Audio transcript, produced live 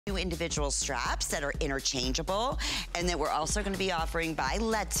individual straps that are interchangeable, and that we're also going to be offering by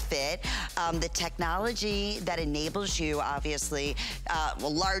Let's Fit the technology that enables you, obviously,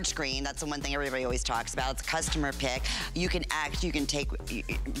 well, large screen, that's the one thing everybody always talks about. It's customer pick. You can take,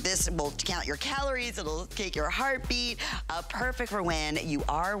 this will count your calories, it'll take your heartbeat, perfect for when you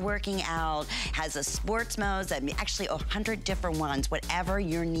are working out, has a sports mode, that actually 100 different ones, whatever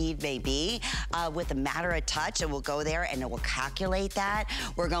your need may be, with a matter of touch, it will go there and it will calculate that.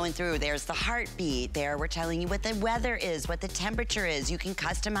 We're going through, there's the heartbeat there. We're telling you what the weather is, what the temperature is. You can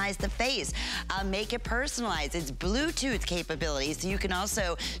customize the face, make it personalized. It's Bluetooth capability, so you can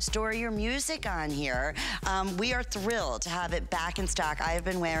also store your music on here. We are thrilled to have it back in stock. I have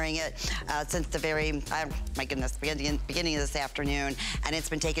been wearing it since the very, my goodness, beginning of this afternoon, and it's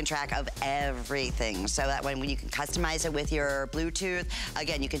been taking track of everything. So that when you can customize it with your Bluetooth,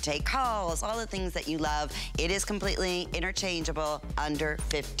 again, you can take calls, all the things that you love. It is completely interchangeable, under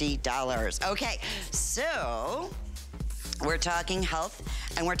 $50. Okay, so we're talking health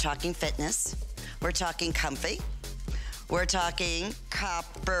and we're talking fitness. We're talking comfy. We're talking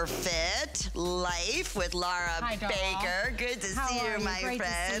Copper Fit Life with Laura Baker. Good to see you, my friend. Great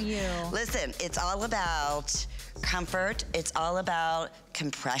to see you. Listen, it's all about comfort. It's all about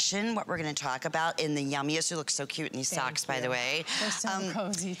compression, what we're going to talk about in the yummiest. You look so cute in these socks, by the way. They're so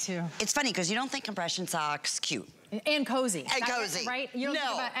cozy, too. It's funny, because you don't think compression socks cute. And cozy. And cozy. Right? You don't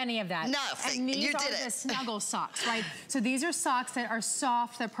think about any of that. Nothing. And these are the snuggle socks, right? So these are socks that are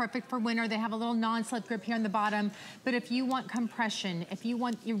soft, they're perfect for winter. They have a little non-slip grip here on the bottom. But if you want compression, if you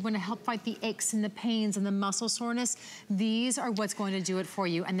want to help fight the aches and the pains and the muscle soreness, these are what's going to do it for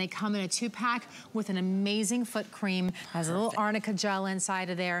you. And they come in a 2-pack with an amazing foot cream. Has a little arnica gel inside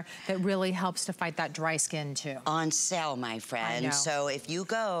of there that really helps to fight that dry skin too. On sale, my friend. So if you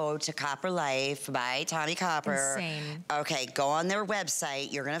go to Copper Life by Tommy Copper, okay, go on their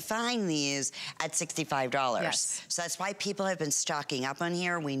website. You're going to find these at $65. Yes. So that's why people have been stocking up on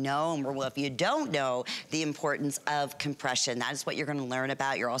here. We know, and well, if you don't know the importance of compression, that is what you're going to learn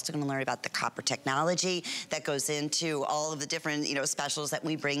about. You're also going to learn about the copper technology that goes into all of the different, specials that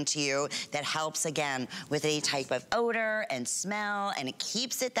we bring to you that helps, again, with any type of odor and smell, and it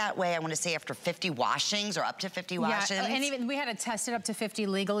keeps it that way, I want to say, after 50 washings or up to 50 washings. Yeah, and even we had it tested up to 50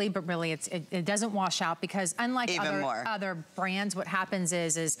 legally, but really it doesn't wash out, because unlike other brands, what happens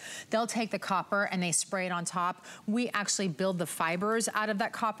is they'll take the copper and they spray it on top. We actually build the fibers out of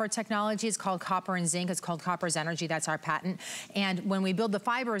that copper technology. It's called copper and zinc. It's called Copper's Energy. That's our patent. And when we build the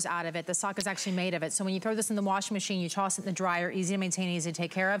fibers out of it, the sock is actually made of it. So when you throw this in the washing machine, you toss it in the dryer, easy to maintain, easy to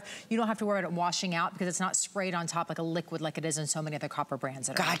take care of. You don't have to worry about it washing out, because it's not sprayed on top like a liquid like it is in so many other copper brands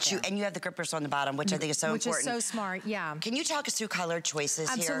that are out there. And you have the grippers on the bottom, which I think is so important. Which is so smart, yeah. Can you talk us through color choices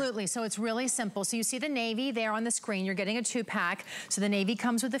here? Absolutely. So it's really simple. So you see the navy there on the screen. You're getting a 2-pack. So the navy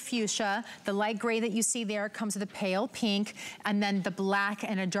comes with the fuchsia. The light gray that you see there comes with a pale pink. And then the black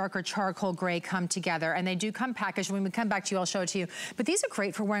and a darker charcoal gray come together. And they do come packaged. When we come back to you, I'll show it to you. But these are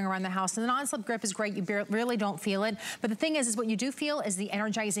great for wearing around the house. And the non-slip grip is great. You really don't feel it. But the thing is what you do feel is the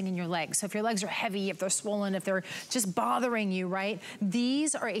energizing in your legs. So if your legs are heavy, if they're swollen, if they're just bothering you, right?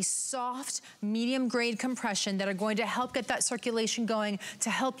 These are a soft, medium grade compression that are going to help get that circulation going, to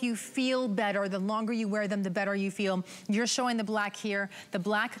help you feel better. The longer you wear them, the better you feel. You're showing the black here. The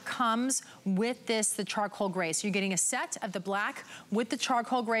black comes with the charcoal gray. So you're getting a set of the black with the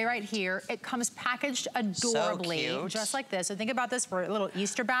charcoal gray right here. It comes packaged adorably, so cute, just like this. So think about this for little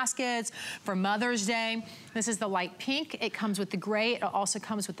Easter baskets, for Mother's Day. This is the light pink. It comes with the gray. It also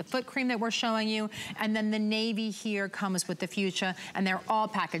comes with the foot cream that we're showing you. And then the navy here comes with the fuchsia. And they're all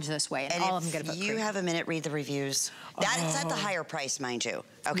packaged this way. And all of them get a foot cream. If you have a minute, read the reviews. That's at the higher price, mind you.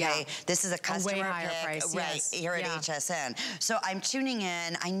 Okay, this is a customer way higher pick, price, right, here at HSN. So I'm tuning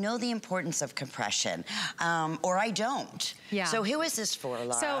in. I know the importance of compression, or I don't. Yeah. So who is this for,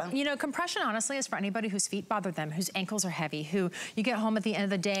 Laura? So, compression honestly is for anybody whose feet bother them, whose ankles are heavy, who you get home at the end of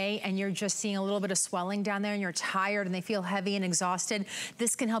the day and you're just seeing a little bit of swelling down there and you're tired and they feel heavy and exhausted.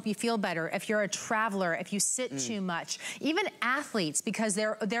 This can help you feel better. If you're a traveler, if you sit too much, even athletes, because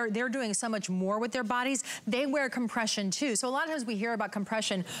they're doing so much more with their bodies, they wear compression too. So a lot of times we hear about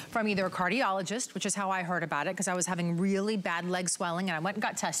compression from either a cardiologist, which is how I heard about it, because I was having really bad leg swelling and I went and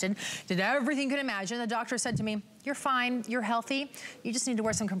got tested, did everything you could imagine. The doctor said to me, you're fine, you're healthy. You just need to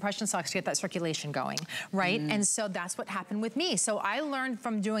wear some compression socks to get that circulation going, right? And so that's what happened with me. So I learned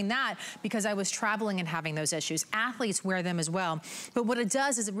from doing that because I was traveling and having those issues. Athletes wear them as well. But what it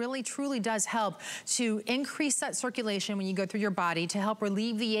does is it really truly does help to increase that circulation when you go through your body to help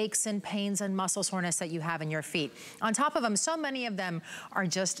relieve the aches and pains and muscle soreness that you have in your feet. On top of them, so many of them are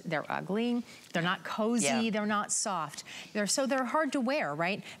just, they're ugly, they're not cozy, they're not soft. They're hard to wear,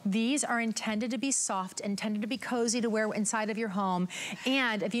 right? These are intended to be soft, intended to be cozy to wear inside of your home.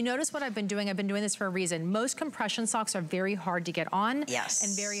 And if you notice what I've been doing this for a reason. Most compression socks are very hard to get on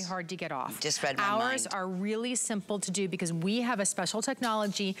and very hard to get off. Just read my Ours mind. are really simple to do because we have a special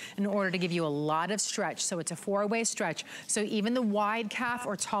technology in order to give you a lot of stretch. So it's a 4-way stretch. So even the wide calf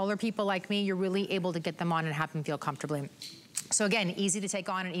or taller people like me, you're really able to get them on and have them feel comfortably. So again, easy to take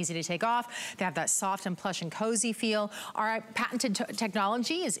on and easy to take off. They have that soft and plush and cozy feel. Our patented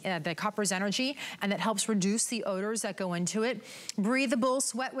technology is the Copper's Energy, and that helps reduce the odors that go into it. Breathable,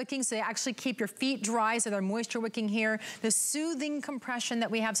 sweat wicking, so they actually keep your feet dry, so they're moisture wicking here. The soothing compression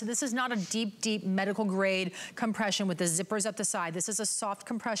that we have, so this is not a deep, deep medical grade compression with the zippers at the side. This is a soft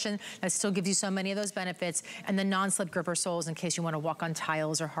compression that still gives you so many of those benefits. And the non-slip gripper soles in case you want to walk on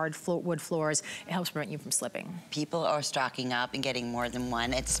tiles or hard wood floors. It helps prevent you from slipping. People are stocking up and getting more than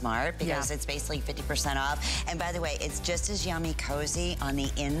one. It's smart because it's basically 50% off. And by the way, it's just as yummy cozy on the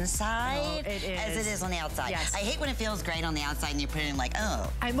inside as it is on the outside. Yes. I hate when it feels great on the outside and you put it in like,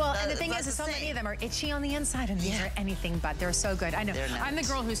 oh. And the thing is so many of them are itchy on the inside and these are anything but. They're so good. I know. I'm the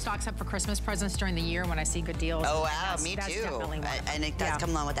girl who stocks up for Christmas presents during the year when I see good deals. Oh, wow. Me that's too. Definitely one. And it does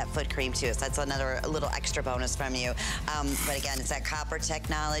come along with that foot cream too. So that's another little extra bonus from you. But again, it's that copper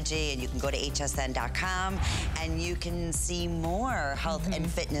technology and you can go to hsn.com and you can see more health and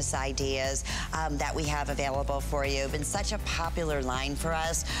fitness ideas that we have available for you. It's been such a popular line for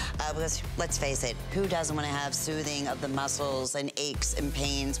us because let's face it, who doesn't want to have soothing of the muscles and aches and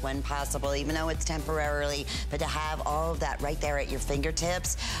pains when possible, even though it's temporarily, but to have all of that right there at your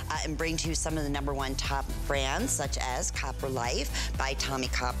fingertips and bring to you some of the #1 top brands such as Copper Life by Tommy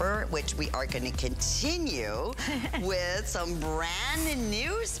Copper, which we are going to continue with some brand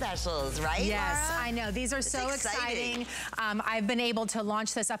new specials, right, Yes, Laura? I know. These are so exciting. I've been able to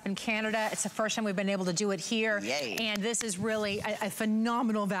launch this up in Canada. It's the first time we've been able to do it here. Yay. And this is really a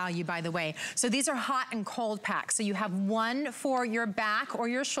phenomenal value, by the way. So these are hot and cold packs. So you have one for your back or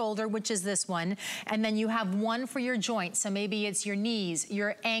your shoulder, which is this one. And then you have one for your joints. So maybe it's your knees,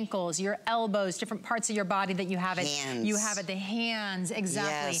 your ankles, your elbows, different parts of your body that you have it. Hands. You have it, the hands,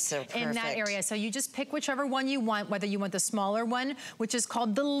 exactly. Yes, so in that perfect. area. So you just pick whichever one you want, whether you want the smaller one, which is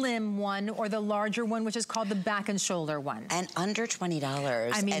called the limb one, or the larger one, which is called the back and shoulder one. And under $20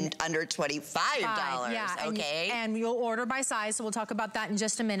 and under $25, okay? And you'll order by size, so we'll talk about that in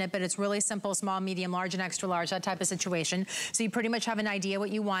just a minute, but it's really simple, small, medium, large, and extra large, that type of situation. So you pretty much have an idea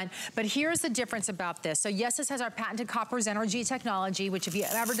what you want. But here's the difference about this. So yes, this has our patented Copper's Energy technology, which if you've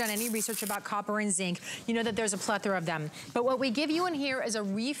ever done any research about copper and zinc, you know that there's a plethora of them. But what we give you in here is a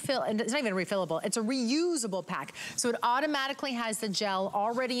refill, and it's not even refillable, it's a reusable pack. So it automatically has the gel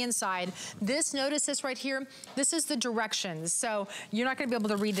already inside. Notice this right here, this is the directions. So you're not gonna be able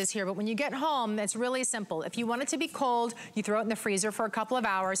to read this here, but when you get home, it's really simple. If you want it to be cold, you throw it in the freezer for a couple of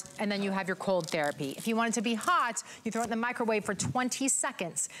hours, and then you have your cold therapy. If you want it to be hot, you throw it in the microwave for 20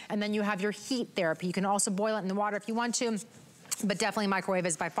 seconds, and then you have your heat therapy. You can also boil it in the water if you want to. But definitely microwave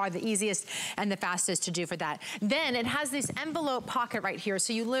is by far the easiest and the fastest to do for that. Then it has this envelope pocket right here.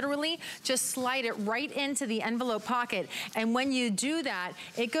 So you literally just slide it right into the envelope pocket. And when you do that,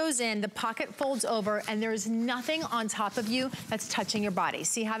 it goes in, the pocket folds over, and there's nothing on top of you that's touching your body.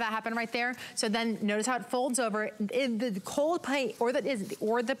 See how that happened right there? So then notice how it folds over. The cold plate or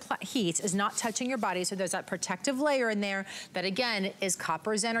the heat is not touching your body. So there's that protective layer in there that again is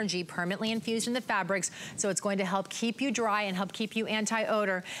Copper's Energy permanently infused in the fabrics. So it's going to help keep you dry and help keep you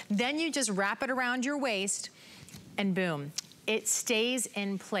anti-odor. Then you just wrap it around your waist and boom, it stays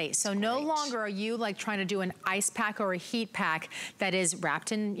in place. So no longer are you like trying to do an ice pack or a heat pack that is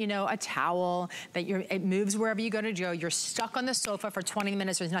wrapped in, you know, a towel, that it moves wherever you go to go. You're stuck on the sofa for 20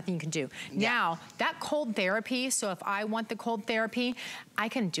 minutes, there's nothing you can do. Now, that cold therapy, so if I want the cold therapy, I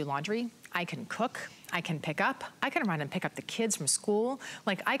can do laundry, I can cook, I can pick up, I can run and pick up the kids from school.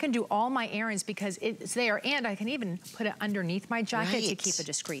 Like I can do all my errands because it's there, and I can even put it underneath my jacket to keep it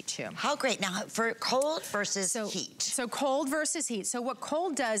discreet too. How great. Now for cold versus heat. So cold versus heat. So what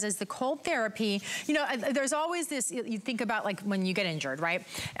cold does is the cold therapy, you know, there's always this, you think about like when you get injured, right?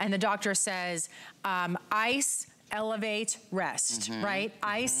 And the doctor says, ice, elevate, rest, right?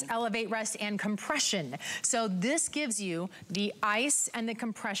 Ice, elevate, rest, and compression. So this gives you the ice and the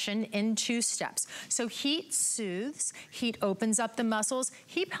compression in 2 steps. So heat soothes, heat opens up the muscles,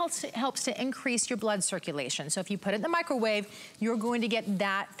 heat helps to increase your blood circulation. So if you put it in the microwave, you're going to get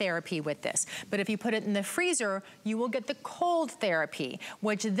that therapy with this. But if you put it in the freezer, you will get the cold therapy,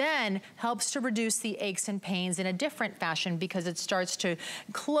 which then helps to reduce the aches and pains in a different fashion because it starts to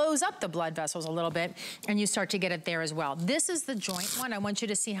close up the blood vessels a little bit, and you start to get it there as well. This is the joint one. I want you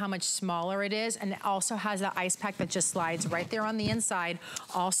to see how much smaller it is, and it also has the ice pack that just slides right there on the inside,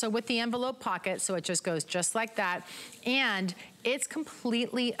 also with the envelope pocket, so it just goes just like that. And it's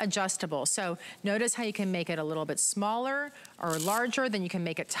completely adjustable. So notice how you can make it a little bit smaller or larger, then you can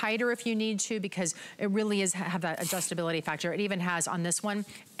make it tighter if you need to, because it really is have that adjustability factor. It even has on this one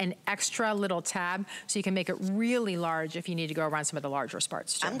an extra little tab, so you can make it really large if you need to go around some of the larger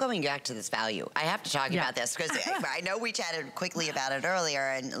spots too. I'm going back to this value. I have to talk about this because I know we chatted quickly about it earlier,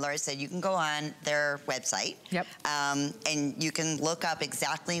 and Laura said you can go on their website. Yep. And you can look up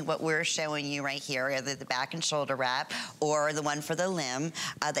exactly what we're showing you right here, either the back and shoulder wrap or the one for the limb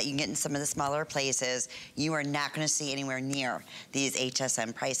that you can get in some of the smaller places. You are not going to see anywhere near these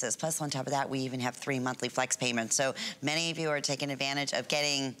HSN prices. Plus, on top of that, we even have 3 monthly flex payments. So many of you are taking advantage of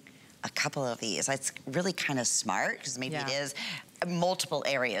getting a couple of these. It's really kind of smart because maybe it is multiple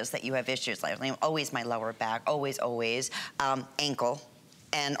areas that you have issues like always my lower back, always ankle,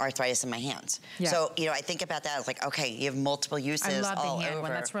 and arthritis in my hands. So, you know, I think about that. It's like, okay, you have multiple uses all over. I love the hand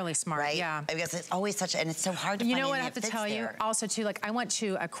one. That's really smart, right? Because it's always such, and it's so hard to find. You know what I have to tell you? Also, too, like I went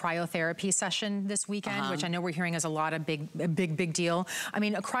to a cryotherapy session this weekend, which I know we're hearing is a lot of big deal. I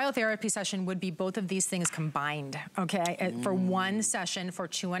mean, a cryotherapy session would be both of these things combined, okay? For one session for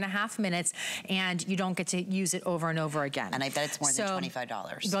 2.5 minutes, and you don't get to use it over and over again. And I bet it's more than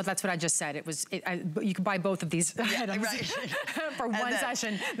 $25. Well, that's what I just said. It was, you could buy both of these items for one session.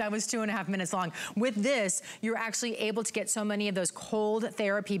 That was 2.5 minutes long. With this, you're actually able to get so many of those cold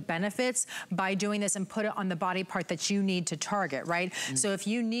therapy benefits by doing this and put it on the body part that you need to target, right? So if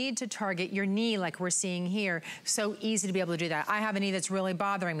you need to target your knee like we're seeing here, so easy to be able to do that. I have a knee that's really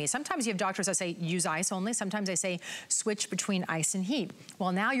bothering me. Sometimes you have doctors that say use ice only. Sometimes they say switch between ice and heat.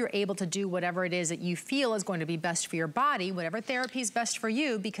 Well, now you're able to do whatever it is that you feel is going to be best for your body, whatever therapy is best for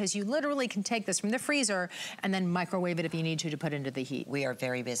you, because you literally can take this from the freezer and then microwave it if you need to put into the heat. We are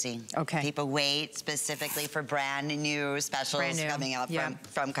very busy. Okay. People wait specifically for brand new specials coming out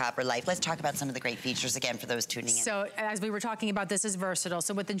from Copper Life. Let's talk about some of the great features again for those tuning in. So as we were talking about, this is versatile.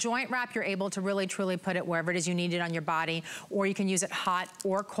 So with the joint wrap, you're able to really truly put it wherever it is you need it on your body, or you can use it hot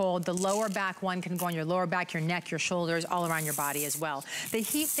or cold. The lower back one can go on your lower back, your neck, your shoulders, all around your body as well. The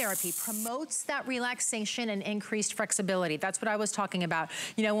heat therapy promotes that relaxation and increased flexibility. That's what I was talking about.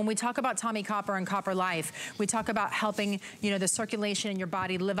 You know, when we talk about Tommy Copper and Copper Life, we talk about helping, you know, the circulation in your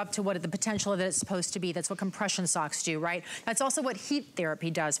body live up to what the potential that it's supposed to be. That's what compression socks do, right? That's also what heat therapy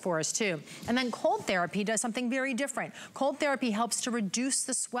does for us too. And then cold therapy does something very different. Cold therapy helps to reduce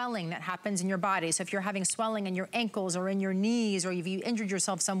the swelling that happens in your body. So if you're having swelling in your ankles or in your knees, or if you injured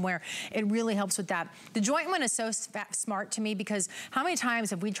yourself somewhere, it really helps with that. The joint one is so smart to me because how many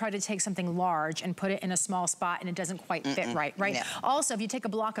times have we tried to take something large and put it in a small spot and it doesn't quite fit right? Also, if you take a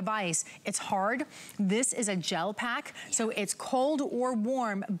block of ice, it's hard. This is a gel pack, so it's cold or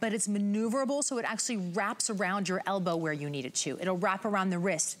warm, but it's maneuverable, so it actually wraps around your elbow where you need it to. It'll wrap around the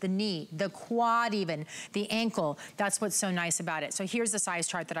wrist, the knee, the quad even, the ankle. That's what's so nice about it. So here's the size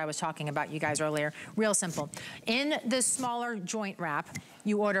chart that I was talking about you guys earlier. Real simple. In the smaller joint wrap,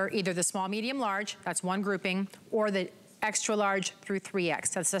 you order either the small, medium, large, that's one grouping, or the extra large through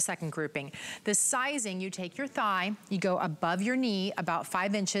 3X, that's the second grouping. The sizing, you take your thigh, you go above your knee about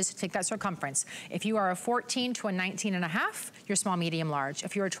 5 inches to take that circumference. If you are a 14 to a 19.5, you're small, medium, large.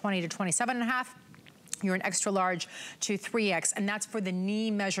 If you're a 20 to 27.5, you're an extra large to 3X, and that's for the knee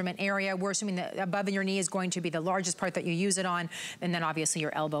measurement area. We're assuming that above your knee is going to be the largest part that you use it on, and then obviously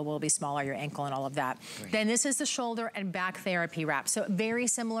your elbow will be smaller, your ankle and all of that. Great. Then this is the shoulder and back therapy wrap. So very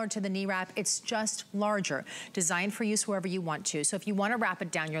similar to the knee wrap, it's just larger, designed for use wherever you want to. So if you want to wrap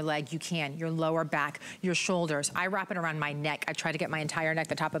it down your leg, you can, your lower back, your shoulders. I wrap it around my neck. I try to get my entire neck,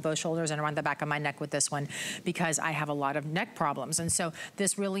 the top of both shoulders, and around the back of my neck with this one because I have a lot of neck problems. And so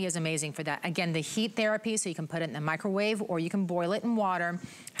this really is amazing for that. Again, the heat therapy, so you can put it in the microwave or you can boil it in water.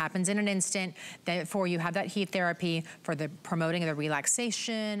 Happens in an instant. Therefore, you have that heat therapy for the promoting of the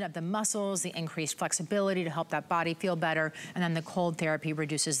relaxation of the muscles, the increased flexibility to help that body feel better, and then the cold therapy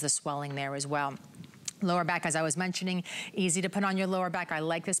reduces the swelling there as well. Lower back, as I was mentioning, easy to put on your lower back. I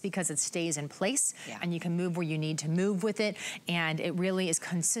like this because it stays in place and you can move where you need to move with it, and it really is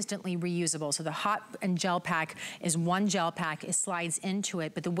consistently reusable. So the hot and gel pack is one gel pack. It slides into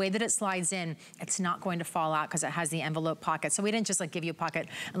it, but the way that it slides in, it's not going to fall out because it has the envelope pocket. So we didn't just like give you a pocket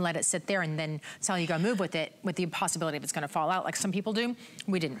and let it sit there and then tell you go move with it with the possibility of it's gonna fall out like some people do.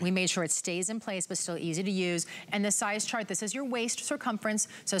 We didn't. We made sure it stays in place but still easy to use. And the size chart, this is your waist circumference.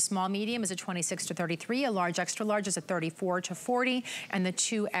 So small medium is a 26 to 33. A large extra large is a 34 to 40, and the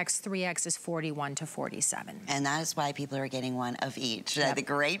 2X, 3X is 41 to 47. And that is why people are getting one of each. Yep. The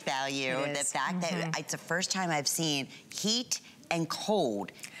great value, the fact that it's the first time I've seen heat and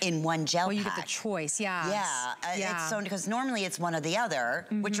cold in one gel pack. Well, you get the choice, Yeah, it's so, because normally it's one or the other,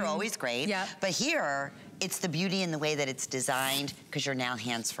 which are always great. But here, it's the beauty in the way that it's designed, because you're now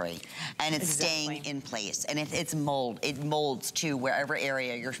hands-free. And it's staying in place. And it molds to wherever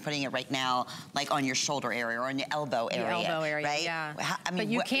area you're putting it right now, like on your shoulder area or on your elbow area. Right? Yeah. I mean, but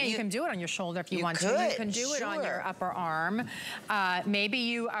you can do it on your shoulder if you want to. You can do it on your upper arm. Maybe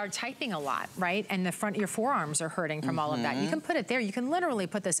you are typing a lot, right? And the front of your forearms are hurting from all of that. You can put it there. You can literally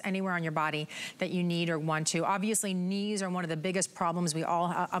put this anywhere on your body that you need or want to. Obviously, knees are one of the biggest problems we all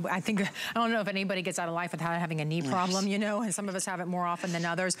have. I don't know if anybody gets out of life without having a knee problem, you know, and some of us have it more often than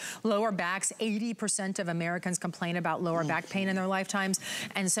others. Lower backs, 80% of Americans complain about lower back pain in their lifetimes.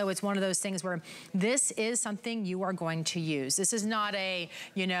 And so it's one of those things where this is something you are going to use. This is not a,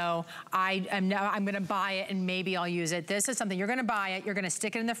 you know, I'm gonna buy it and maybe I'll use it. This is something you're gonna buy it, you're gonna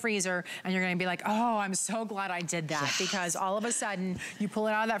stick it in the freezer, and you're gonna be like, oh, I'm so glad I did that, because all of a sudden you pull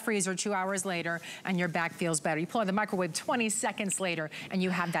it out of that freezer 2 hours later and your back feels better. You pull it out of the microwave 20 seconds later and you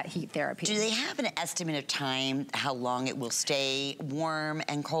have that heat therapy. Do they have an estimate of time, how long it will stay warm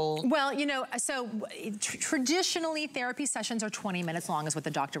and cold? Well, you know, so traditionally therapy sessions are 20 minutes long is what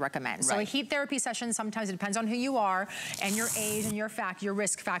the doctor recommends. So a heat therapy session, sometimes it depends on who you are and your age and your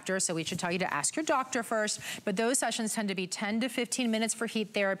risk factor. So we should tell you to ask your doctor first. But those sessions tend to be 10 to 15 minutes for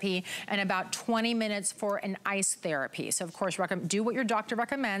heat therapy and about 20 minutes for an ice therapy. So of course, do what your doctor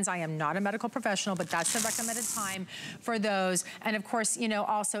recommends. I am not a medical professional, but that's the recommended time for those. And of course, you know,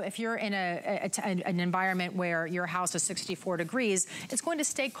 also if you're in an environment where your house is 64 degrees, it's going to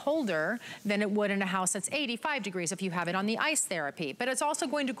stay colder than it would in a house that's 85 degrees if you have it on the ice therapy. But it's also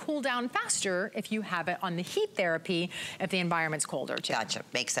going to cool down faster if you have it on the heat therapy if the environment's colder too. Gotcha,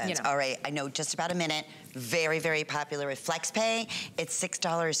 makes sense. You know. All right, I know just about a minute. Very, very popular with FlexPay. It's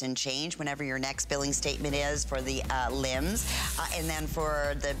 $6 and change whenever your next billing statement is for the limbs. And then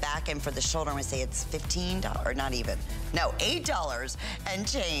for the back and for the shoulder, I'm gonna say it's $15, or not even. No, $8 and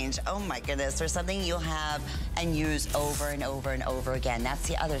change. Oh my goodness, there's something you'll have and use over and over and over again. That's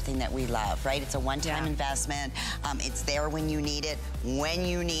the other thing that we love, right? It's a one-time investment. It's there when you need it,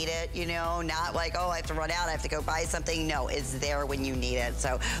 you know, not like, oh, I have to run out, I have to go buy something. No, it's there when you need it.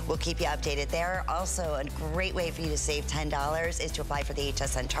 So we'll keep you updated there. Also, a great way for you to save $10 is to apply for the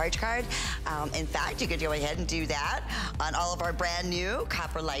HSN charge card. In fact, you could go ahead and do that on all of our brand new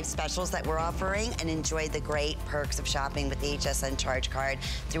Copper Life specials that we're offering and enjoy the great perks of shopping with the HSN charge card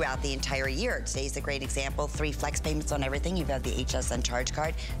throughout the entire year. Today's a great example. 3 flex payments on everything. You've got the HSN charge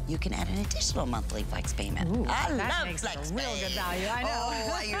card. You can add an additional monthly flex payment. Ooh, I that love makes flex a real good value. I know.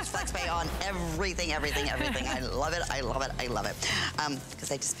 Oh, I use FlexPay on everything. I love it. I love it.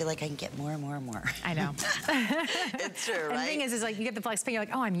 Because I just feel like I can get more and more and more. I know. It's true, right? And the thing is like you get the FlexPay, you're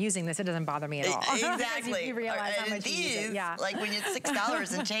like, oh, I'm using this. It doesn't bother me at all. Exactly. You realize how much you use it. Yeah. Like when it's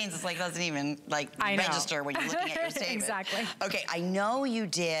 $6 and change, it's like doesn't even like register when you're looking at your statement. Exactly. Okay, I know you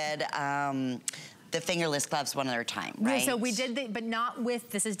did the fingerless gloves one other time, right? So we did, but not with,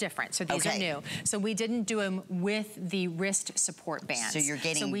 this is different. So these are new. So we didn't do them with the wrist support bands. So you're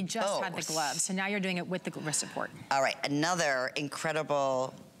getting So we just both. had the gloves. So now you're doing it with the wrist support. All right, another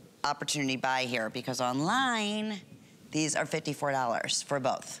incredible opportunity buy here, because online, these are $54 for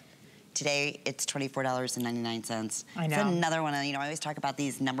both. Today, it's $24.99. I know. It's another one, you know, I always talk about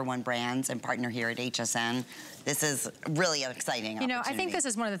these #1 brands and partner here at HSN. This is really an exciting opportunity. You know, I think this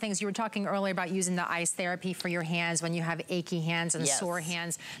is one of the things you were talking earlier about using the ice therapy for your hands when you have achy hands and sore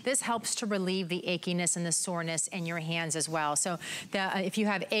hands. This helps to relieve the achiness and the soreness in your hands as well. So if you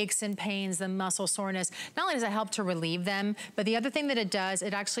have aches and pains, the muscle soreness, not only does it help to relieve them, but the other thing that it does,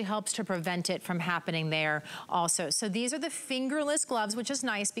 it actually helps to prevent it from happening there also. So these are the fingerless gloves, which is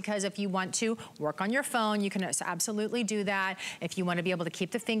nice because if you want to work on your phone, you can absolutely do that. If you want to be able to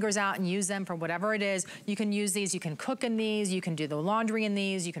keep the fingers out and use them for whatever it is, you can use these. You can cook in these. You can do the laundry in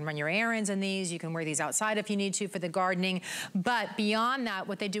these. You can run your errands in these. You can wear these outside if you need to for the gardening. But beyond that,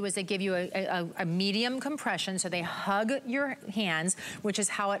 what they do is they give you a medium compression, so they hug your hands, which is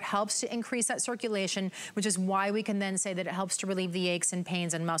how it helps to increase that circulation, which is why we can then say that it helps to relieve the aches and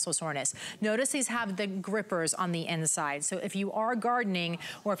pains and muscle soreness. Notice these have the grippers on the inside. So if you are gardening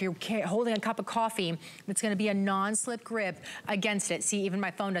or if you're holding a cup of coffee, it's gonna be a non-slip grip against it. See, even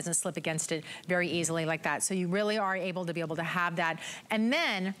my phone doesn't slip against it very easily like that. So you really are able to be able to have that. And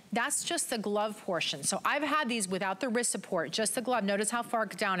then that's just the glove portion. So I've had these without the wrist support, just the glove. Notice how far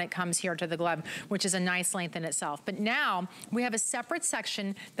down it comes here to the glove, which is a nice length in itself. But now we have a separate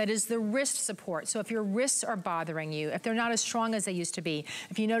section that is the wrist support. So if your wrists are bothering you, if they're not as strong as they used to be,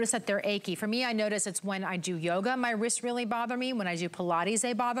 if you notice that they're achy. For me, I notice it's when I do yoga, my wrists really bother me. When I do Pilates,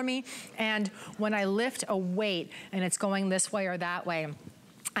 they bother me. And when I lift a weight and it's going this way or that way,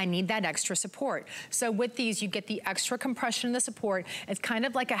 I need that extra support. So with these, you get the extra compression and the support. It's kind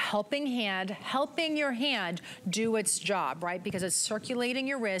of like a helping hand, helping your hand do its job, right? Because it's circulating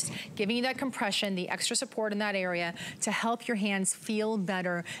your wrist, giving you that compression, the extra support in that area to help your hands feel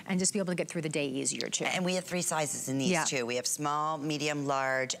better and just be able to get through the day easier too. And we have 3 sizes in these too. We have small, medium,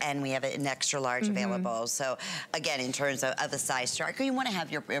 large, and we have an extra large available. So again, in terms of the size chart, you want to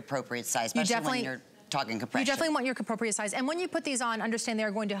have your appropriate size, especially when you're talking compression. You definitely want your appropriate size. And when you put these on, understand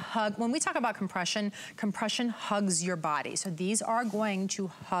they're going to hug. When we talk about compression, compression hugs your body. So these are going to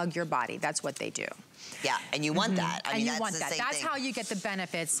hug your body. That's what they do. Yeah, and you want that. I mean, you want that. That's how you get the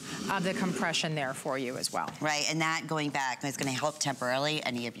benefits of the compression there for you as well. Right, and that, going back, is going to help temporarily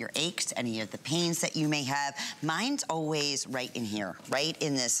any of your aches, any of the pains that you may have. Mine's always right in here, right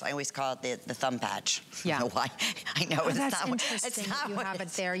in this. I always call it the thumb patch. Yeah. I don't know why. I know it's that's not. Interesting It's not that you have it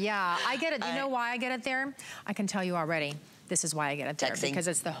there. Yeah, I get it. You know why I get it there? I can tell you already. This is why I get it there. Texting? Because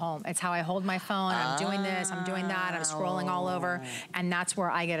it's the home. It's how I hold my phone. I'm doing this, I'm doing that, I'm scrolling all over, and that's where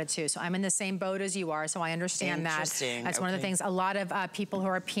I get it too. So I'm in the same boat as you are, so I understand that. That's one of the things. A lot of people who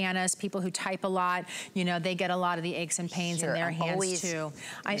are pianists, people who type a lot, you know, they get a lot of the aches and pains in their hands too.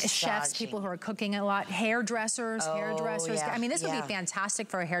 Chefs, people who are cooking a lot, hairdressers. I mean, this would be fantastic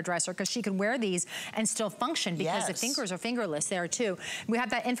for a hairdresser because she could wear these and still function because the fingers are fingerless there too. We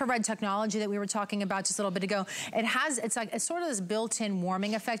have that infrared technology that we were talking about just a little bit ago. It's sort of this built-in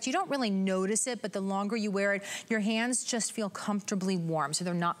warming effect. You don't really notice it, but the longer you wear it, your hands just feel comfortably warm. So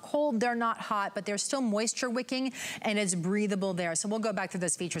they're not cold, they're not hot, but they're still moisture wicking and it's breathable there. So we'll go back through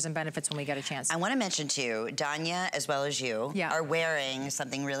those features and benefits when we get a chance. I want to mention too, Danya, as well as you, are wearing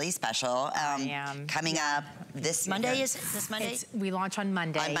something really special. Coming up this Monday, is it this Monday? We launch on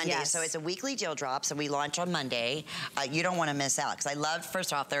Monday. On Monday, so it's a weekly deal drop, so we launch on Monday. You don't want to miss out, because I love,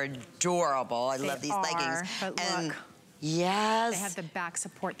 first off, they're adorable. I love these leggings. But look. Yes. They have the back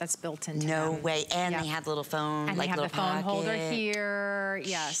support that's built into them. No way. And they have the little phone, and like they have little the phone pocket holder here.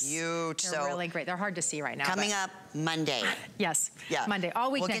 Yes. Cute. They're really great. They're hard to see right now. Coming up Monday. Yes. Yeah. Monday.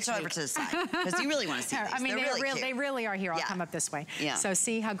 All week we'll next week. We'll get you over to the side because you really want to see these. I mean, they really are here. I'll come up this way. Yeah. So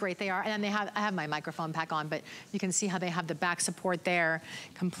see how great they are. And then I have my microphone pack on, but you can see how they have the back support there,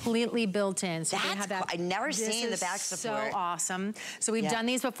 completely built in. So they have that. I've never seen the back support. So awesome. So we've done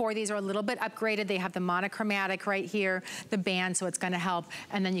these before. These are a little bit upgraded. They have the monochromatic right here, the band, so it's going to help.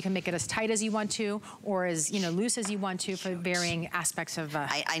 And then you can make it as tight as you want to, or as loose as you want to for varying aspects of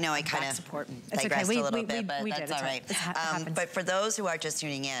I know I kind of support. digressed a little bit, but that's all right. But for those who are just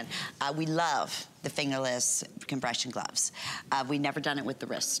tuning in, we love the fingerless compression gloves. We've never done it with the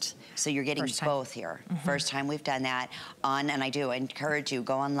wrist. So you're getting both here. First time we've done that and I do encourage you,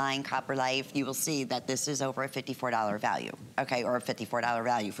 go online, Copper Life, you will see that this is over a $54 value, okay, or a $54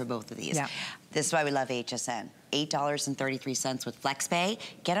 value for both of these. Yeah. This is why we love HSN. $8.33 with FlexPay.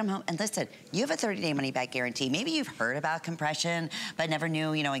 Get them home. And listen, you have a 30-day money-back guarantee. Maybe you've heard about compression, but never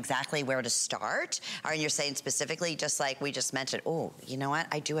knew, exactly where to start. Or you're saying specifically, just like we just mentioned, oh, you know what?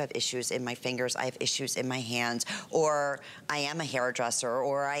 I do have issues in my fingers. I have issues in my hands. Or I am a hairdresser.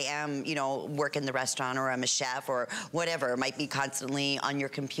 Or I am, work in the restaurant. Or I'm a chef. Or whatever. It might be constantly on your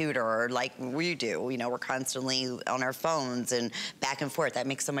computer. Or like we do. We're constantly on our phones and back and forth. That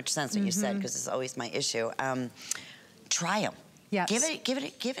makes so much sense what you said, because it's always my issue. Try them. Yes. Give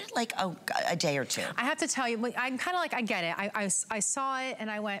it like a day or two. I have to tell you, I'm kind of like, I get it. I saw it and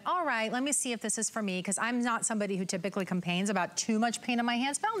I went, all right, let me see if this is for me, because I'm not somebody who typically complains about too much pain in my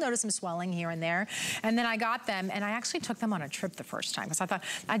hands, but I'll notice some swelling here and there. And then I got them, and I actually took them on a trip the first time, because I thought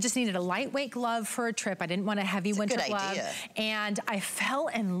I just needed a lightweight glove for a trip. I didn't want a heavy winter glove. Idea. And I fell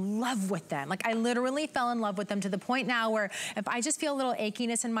in love with them. Like, I literally fell in love with them to the point now where if I just feel a little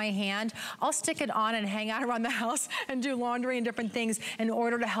achiness in my hand, I'll stick it on and hang out around the house and do laundry and different things in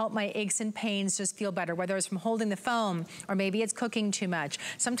order to help my aches and pains just feel better, whether it's from holding the phone or maybe it's cooking too much.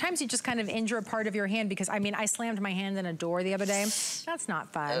 Sometimes you just kind of injure a part of your hand, because I mean, I slammed my hand in a door the other day. That's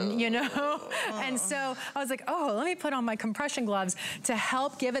not fun, you know? And so I was like, oh, let me put on my compression gloves to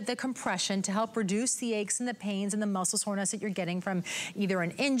help give it the compression, to help reduce the aches and the pains and the muscle soreness that you're getting from either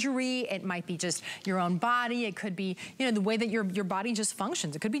an injury. It might be just your own body. It could be, you know, the way that your body just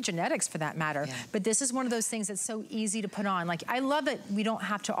functions. It could be genetics for that matter. Yeah. But this is one of those things that's so easy to put on. Like, I love that we don't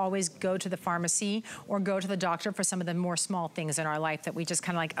have to always go to the pharmacy or go to the doctor for some of the more small things in our life that we just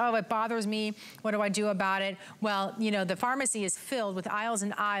kind of like, oh, it bothers me. What do I do about it? Well, you know, the pharmacy is filled with aisles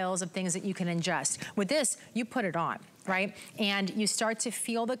and aisles of things that you can ingest. With this, you put it on. Right? And you start to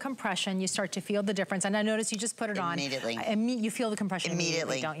feel the compression, you start to feel the difference. And I notice you just put it on. Immediately. You feel the compression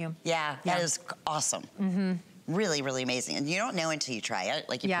immediately, don't you? Yeah, that is awesome. Mm-hmm. Really, really amazing. And you don't know until you try it,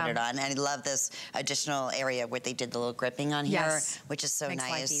 like you put it on. And I love this additional area where they did the little gripping on here, which is so Makes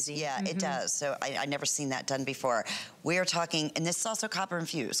nice. Life easy. Yeah, it does. So I've never seen that done before. We are talking, and this is also copper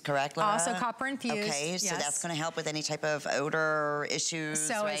infused, correct, Laura? Also copper infused. Okay, so that's going to help with any type of odor issues.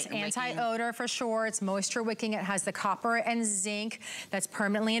 So it's anti-odor for sure. It's moisture wicking. It has the copper and zinc that's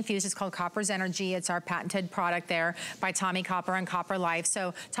permanently infused. It's called Copper's Energy. It's our patented product there by Tommy Copper and Copper Life.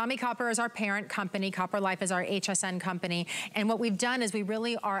 So Tommy Copper is our parent company. Copper Life is our HSN company. And what we've done is we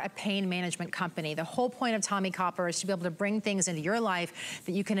really are a pain management company. The whole point of Tommy Copper is to be able to bring things into your life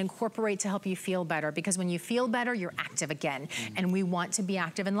that you can incorporate to help you feel better. Because when you feel better, you're active again. And we want to be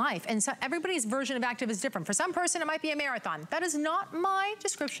active in life. And so everybody's version of active is different. For some person, it might be a marathon. That is not my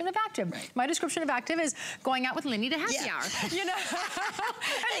description of active. My description of active is going out with Lindy to happy hour, you know,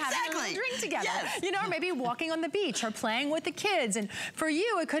 and having a little drink together, you know, or maybe walking on the beach or playing with the kids. And for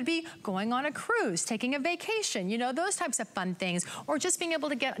you, it could be going on a cruise, taking a vacation, you know, those types of fun things, or just being able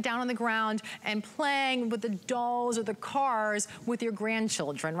to get down on the ground and playing with the dolls or the cars with your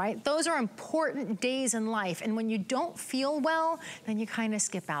grandchildren, right? Those are important days in life. And when you don't feel well, then you kind of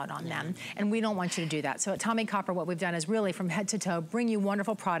skip out on them. And we don't want you to do that. So at Tommy Copper, what we've done is really from head to toe, bring you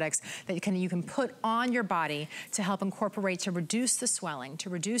wonderful products that you can put on your body to help incorporate, to reduce the swelling, to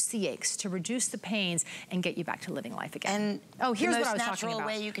reduce the aches, to reduce the pains, and get you back to living life again. And oh, here's what I was talking about. The most natural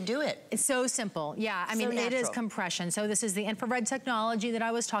way you can do it. It's so simple. Yeah, I mean, it is compression. So this is the infrared technology that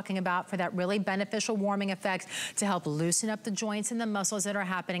I was talking about for that really beneficial warming effect to help loosen up the joints and the muscles that are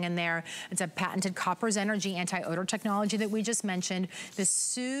happening in there. It's a patented Copper's Energy anti-odor technology that we just mentioned. This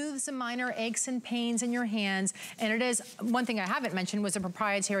soothes the minor aches and pains in your hands. And it is, one thing I haven't mentioned was a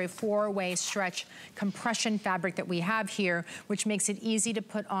proprietary 4-way stretch compression fabric that we have here, which makes it easy to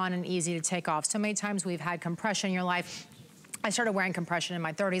put on and easy to take off. So many times we've had compression in your life. I started wearing compression in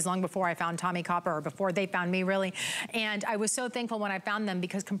my 30s, long before I found Tommy Copper, or before they found me, really. And I was so thankful when I found them,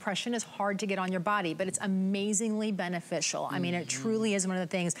 because compression is hard to get on your body, but it's amazingly beneficial. I mean, it truly is one of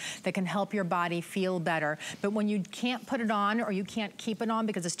the things that can help your body feel better. But when you can't put it on, or you can't keep it on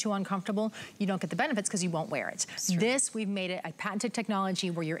because it's too uncomfortable, you don't get the benefits because you won't wear it. This, we've made it a patented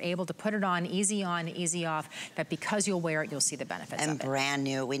technology where you're able to put it on, easy off, that because you'll wear it, you'll see the benefits of it. And brand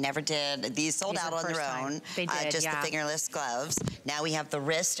new. We never did. These sold out on their own. They did, just the fingerless gloves. Now we have the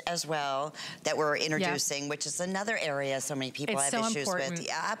wrist as well that we're introducing, which is another area so many people have issues with.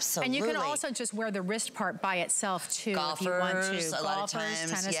 Yeah, absolutely. And you can also just wear the wrist part by itself too, golfers, if you want to. A lot of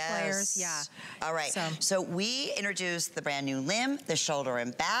times, tennis players, All right, so we introduced the brand new limb, the shoulder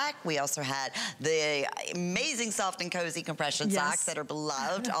and back. We also had the amazing soft and cozy compression socks that are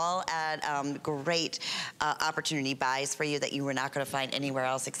beloved, all at great opportunity buys for you that you were not going to find anywhere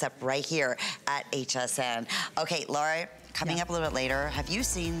else except right here at HSN. Okay, Laura, coming up a little bit later, have you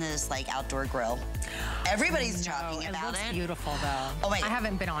seen this like outdoor grill? Everybody's talking about it. It looks beautiful though. Oh my! I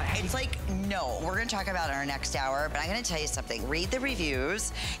haven't been on it. It's like, no, we're gonna talk about it in our next hour, but I'm gonna tell you something. Read the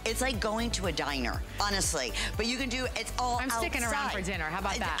reviews. It's like going to a diner, honestly. But you can do, it's all outside. I'm sticking around for dinner, how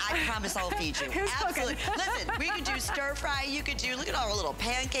about that? I promise I'll feed you. Absolutely. Listen, we could do stir fry, you could do, look at all our little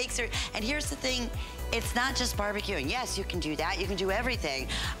pancakes. And here's the thing, it's not just barbecuing. Yes, you can do that. You can do everything.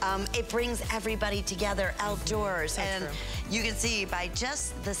 It brings everybody together outdoors. And you can see by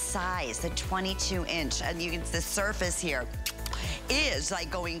just the size, the 22-inch, and you can the surface here, is like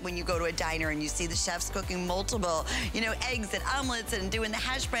going when you go to a diner and you see the chefs cooking multiple, you know, eggs and omelets and doing the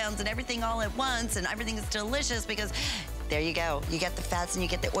hash browns and everything all at once, and everything is delicious because there you go. You get the fats and you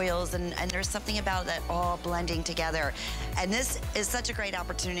get the oils, and there's something about that all blending together. And this is such a great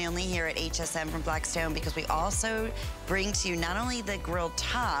opportunity only here at HSN from Blackstone, because we also bring to you not only the grilled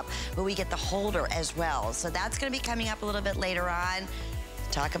top, but we get the holder as well. So that's gonna be coming up a little bit later on.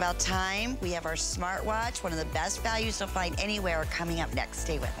 Talk about time. We have our smartwatch, one of the best values you'll find anywhere, coming up next.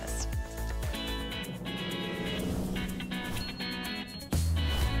 Stay with us.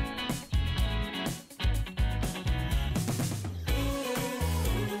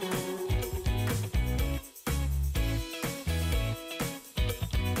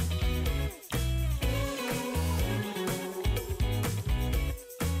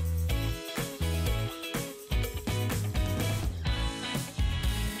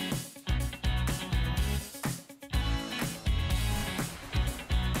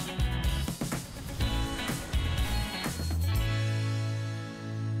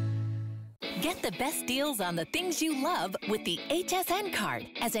 Get the best deals on the things you love with the HSN card.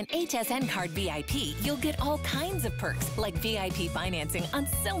 As an HSN card VIP, you'll get all kinds of perks, like VIP financing on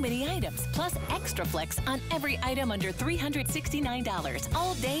so many items, plus extra flex on every item under $369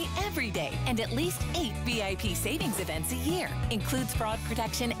 all day, every day, and at least 8 VIP savings events a year. Includes fraud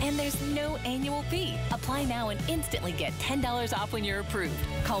protection, and there's no annual fee. Apply now and instantly get $10 off when you're approved.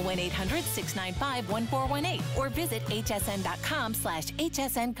 Call 1-800-695-1418 or visit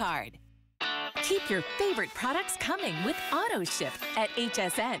hsn.com/HSN card. Keep your favorite products coming with AutoShip at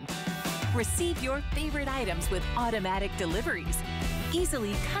HSN. Receive your favorite items with automatic deliveries.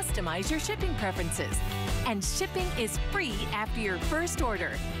 Easily customize your shipping preferences. And shipping is free after your first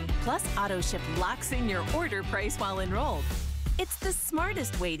order. Plus, AutoShip locks in your order price while enrolled. It's the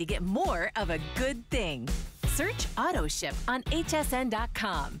smartest way to get more of a good thing. Search AutoShip on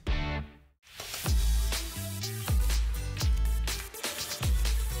hsn.com.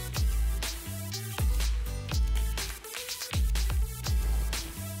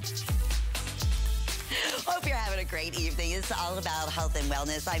 Hope you're having a great evening. It's all about health and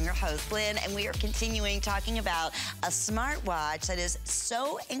wellness. I'm your host, Lynn, and we are continuing talking about a smartwatch that is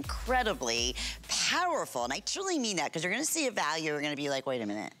so incredibly powerful. And I truly mean that, because you're going to see a value. You're going to be like, wait a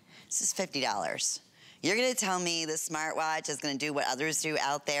minute, this is $50. You're going to tell me the smartwatch is going to do what others do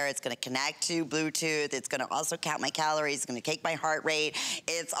out there. It's going to connect to Bluetooth. It's going to also count my calories. It's going to take my heart rate.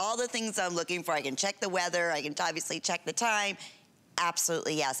 It's all the things I'm looking for. I can check the weather. I can obviously check the time.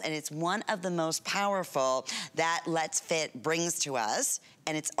 Absolutely, yes. And it's one of the most powerful that Let's Fit brings to us,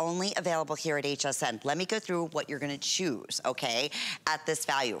 and it's only available here at HSN. Let me go through what you're gonna choose, okay, at this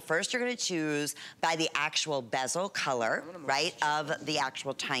value. First, you're gonna choose by the actual bezel color, right, of the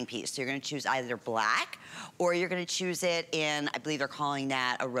actual timepiece. So you're gonna choose either black, or you're gonna choose it in, I believe they're calling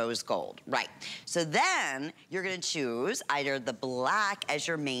that a rose gold, right. So then, you're gonna choose either the black as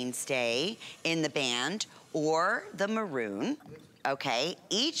your mainstay in the band, or the maroon. Okay,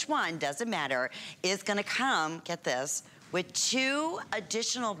 each one, doesn't matter, is gonna come, get this, with 2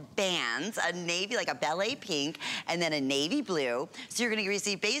 additional bands, a navy, like a ballet pink, and then a navy blue. So you're gonna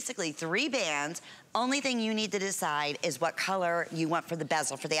receive basically 3 bands. Only thing you need to decide is what color you want for the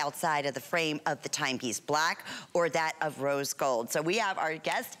bezel, for the outside of the frame of the timepiece, black or that of rose gold. So we have our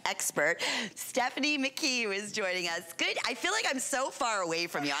guest expert, Stephanie McKee, who is joining us. Good, I feel like I'm so far away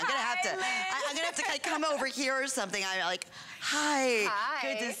from you. I'm gonna have to, I'm gonna have to like come over here or something. I'm like, hi.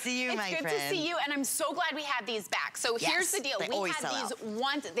 Good to see you, my friend. It's good to see you, and I'm so glad we had these back. So here's the deal. We had these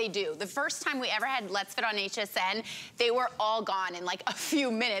once, they do. The first time we ever had Let's Fit on HSN, they were all gone in like a few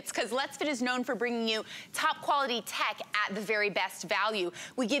minutes, because Let's Fit is known for bringing you top quality tech at the very best value.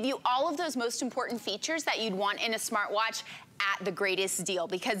 We give you all of those most important features that you'd want in a smartwatch at the greatest deal,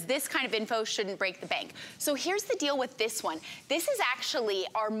 because this kind of info shouldn't break the bank. So here's the deal with this one. This is actually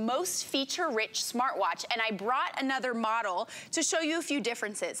our most feature-rich smartwatch, and I brought another model to show you a few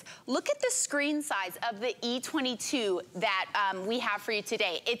differences. Look at the screen size of the E22 that we have for you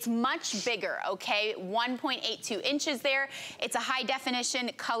today. It's much bigger, okay? 1.82 inches there. It's a high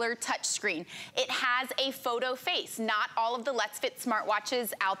definition color touchscreen. It has a photo face. Not all of the Let's Fit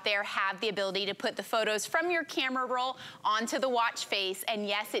smartwatches out there have the ability to put the photos from your camera roll onto the watch face, and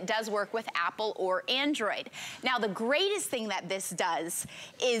yes, it does work with Apple or Android. Now, the greatest thing that this does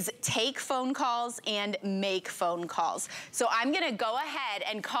is take phone calls and make phone calls. So I'm gonna go ahead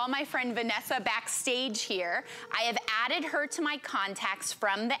and call my friend Vanessa backstage here. I have added her to my contacts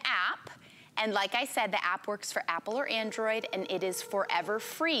from the app. And like I said, the app works for Apple or Android, and it is forever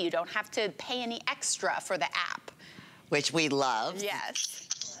free. You don't have to pay any extra for the app. Which we love. Yes.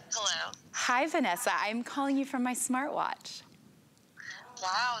 Hello. Hi, Vanessa. I'm calling you from my smartwatch.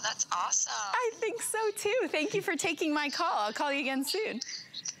 Wow, that's awesome. I think so too. Thank you for taking my call. I'll call you again soon.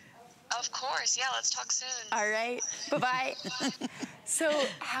 Of course, yeah, let's talk soon. All right, bye-bye. So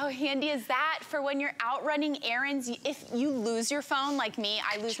how handy is that for when you're out running errands? If you lose your phone, like me,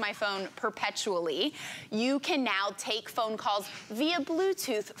 I lose my phone perpetually, you can now take phone calls via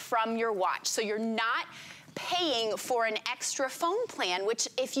Bluetooth from your watch. So you're not paying for an extra phone plan, which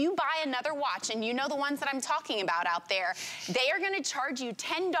if you buy another watch, and you know the ones that I'm talking about out there, they are gonna charge you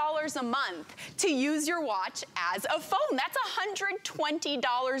 $10 a month to use your watch as a phone. That's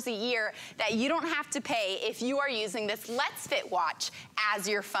 $120 a year that you don't have to pay if you are using this Let's Fit watch as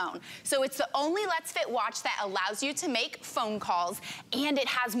your phone. So it's the only Let's Fit watch that allows you to make phone calls, and it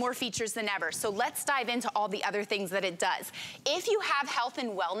has more features than ever. So let's dive into all the other things that it does. If you have health and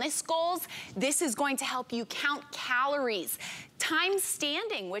wellness goals, this is going to help you count calories. Time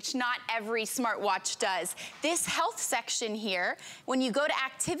standing, which not every smartwatch does. This health section here, when you go to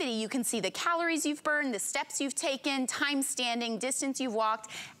activity, you can see the calories you've burned, the steps you've taken, time standing, distance you've walked,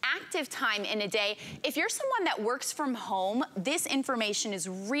 active time in a day. If you're someone that works from home, this information is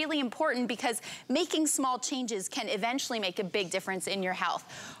really important because making small changes can eventually make a big difference in your health.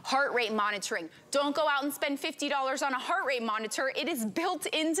 Heart rate monitoring. Don't go out and spend $50 on a heart rate monitor. It is built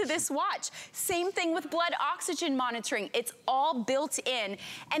into this watch. Same thing with blood oxygen monitoring. It's all built in.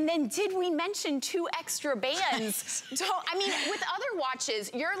 And then did we mention 2 extra bands? I mean, with other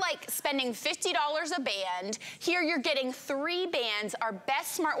watches, you're like spending $50 a band. Here you're getting 3 bands, our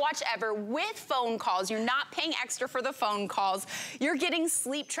best smartwatch ever with phone calls. You're not paying extra for the phone calls. You're getting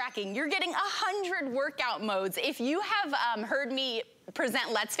sleep tracking. You're getting 100 workout modes. If you have heard me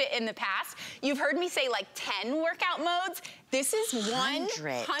present Let's Fit in the past, you've heard me say like 10 workout modes. This is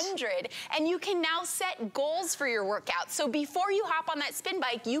 100. And you can now set goals for your workout. So before you hop on that spin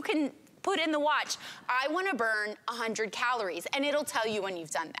bike, you can put in the watch, I want to burn 100 calories, and it'll tell you when you've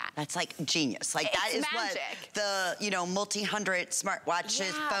done that. That's like genius. Like that is magic. What the, you know, multi-hundred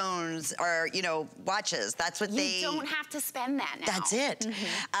smartwatches, phones, or, you know, watches. That's what you don't have to spend that now. That's it.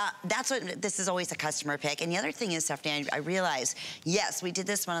 That's what, this is always a customer pick. And the other thing is, Stephanie, I realized, yes, we did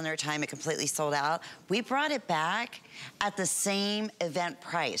this one on their time, it completely sold out. We brought it back at the same event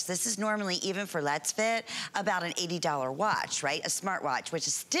price. This is normally, even for Let's Fit, about an $80 watch, right? A smartwatch, which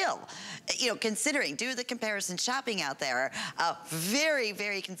is still, you know, considering, do the comparison shopping out there, very,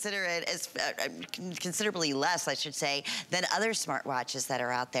 very considerate, as considerably less, I should say, than other smartwatches that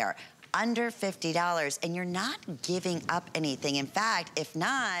are out there. Under $50, and you're not giving up anything. In fact, if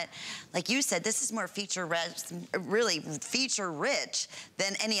not, like you said, this is more really feature rich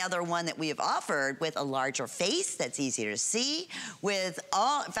than any other one that we have offered, with a larger face that's easier to see, with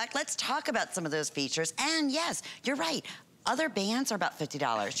all, in fact, let's talk about some of those features. And yes, you're right. Other bands are about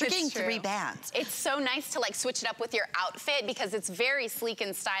 $50. You're getting 3 bands. It's so nice to like switch it up with your outfit because it's very sleek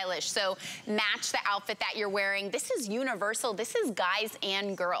and stylish. So match the outfit that you're wearing. This is universal. This is guys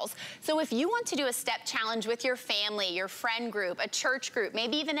and girls. So if you want to do a step challenge with your family, your friend group, a church group,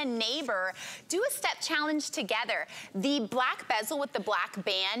 maybe even a neighbor, do a step challenge together. The black bezel with the black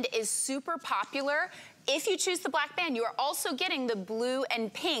band is super popular. If you choose the black band, you are also getting the blue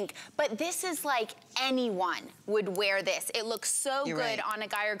and pink, but this is like anyone would wear this. It looks so good on a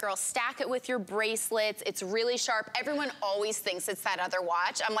guy or girl. Stack it with your bracelets. It's really sharp. Everyone always thinks it's that other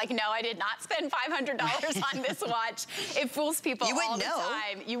watch. I'm like, no, I did not spend $500 on this watch. It fools people all the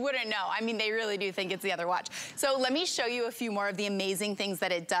time. You wouldn't know. I mean, they really do think it's the other watch. So let me show you a few more of the amazing things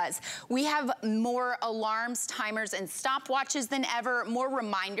that it does. We have more alarms, timers, and stopwatches than ever, more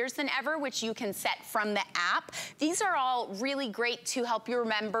reminders than ever, which you can set from the app. These are all really great to help you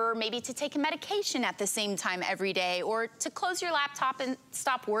remember maybe to take a medication at the same time every day, or to close your laptop and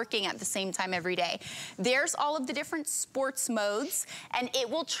stop working at the same time every day. There's all of the different sports modes, and it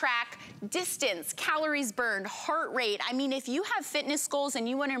will track distance, calories burned, heart rate. I mean, if you have fitness goals and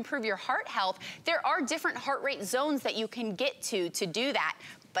you want to improve your heart health, there are different heart rate zones that you can get to do that.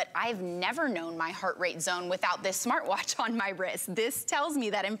 But I've never known my heart rate zone without this smartwatch on my wrist. This tells me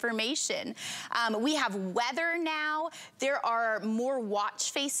that information. We have weather now. There are more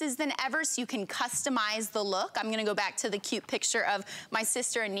watch faces than ever, so you can customize the look. I'm gonna go back to the cute picture of my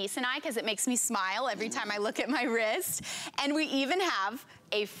sister and niece and I, because it makes me smile every time I look at my wrist. And we even have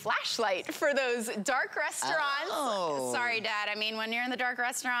a flashlight for those dark restaurants. Oh. Sorry, Dad. I mean, when you're in the dark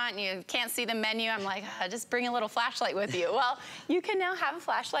restaurant and you can't see the menu, I'm like, just bring a little flashlight with you. Well, you can now have a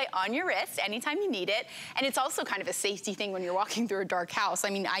flashlight on your wrist anytime you need it. And it's also kind of a safety thing when you're walking through a dark house. I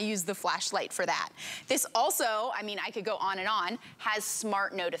mean, I use the flashlight for that. This also, I mean, I could go on and on, has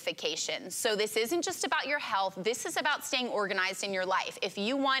smart notifications. So this isn't just about your health. This is about staying organized in your life. If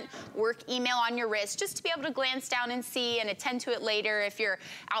you want work email on your wrist, just to be able to glance down and see and attend to it later if you're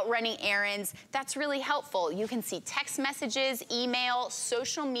out running errands, that's really helpful. You can see text messages, email,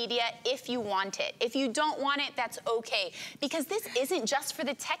 social media if you want it. If you don't want it, that's okay. Because this isn't just for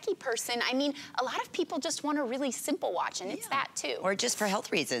the techie person. I mean, a lot of people just want a really simple watch, and it's that too. Or just for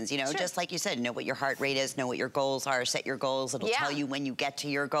health reasons, you know, just like you said, know what your heart rate is, know what your goals are, set your goals. It'll tell you when you get to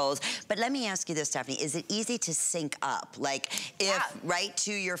your goals. But let me ask you this, Stephanie, is it easy to sync up? Like if right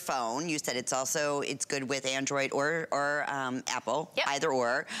to your phone, you said it's good with Android or Apple, either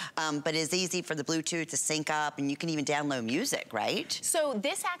or, but it's easy for the Bluetooth to sync up, and you can even download music, right? So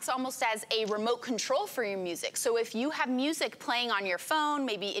this acts almost as a remote control for your music. So if you have music playing on your phone,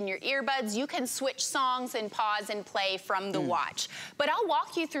 maybe in your earbuds, you can switch songs and pause and play from the watch. But I'll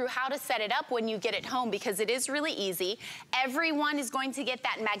walk you through how to set it up when you get it home, because it is really easy. Everyone is going to get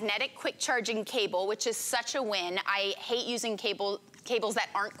that magnetic quick charging cable, which is such a win. I hate using cables that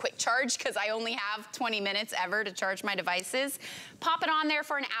aren't quick charge because I only have 20 minutes ever to charge my devices. Pop it on there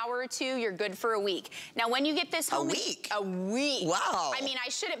for an hour or two, you're good for a week. Now when you get this home— A week? A week. Wow. I mean, I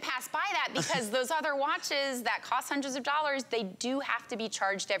shouldn't pass by that because those other watches that cost hundreds of dollars, they do have to be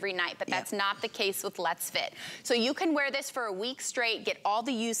charged every night, but that's not the case with Let's Fit. So you can wear this for a week straight, get all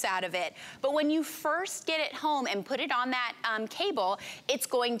the use out of it. But when you first get it home and put it on that cable, it's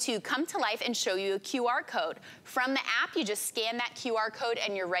going to come to life and show you a QR code. From the app, you just scan that QR code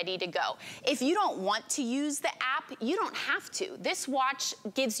and you're ready to go. If you don't want to use the app, you don't have to. This watch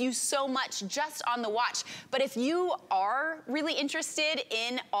gives you so much just on the watch. But if you are really interested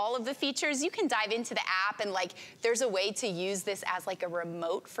in all of the features, you can dive into the app, and like there's a way to use this as like a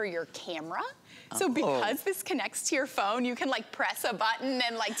remote for your camera. So because this connects to your phone, you can like press a button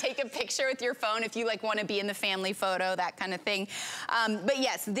and like take a picture with your phone if you like want to be in the family photo, that kind of thing. But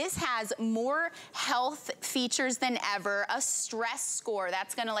yes, this has more health features than ever. A stress score,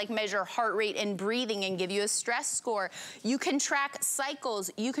 that's going to like measure heart rate and breathing and give you a stress score. You can track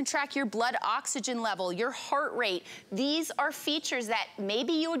cycles. You can track your blood oxygen level, your heart rate. These are features that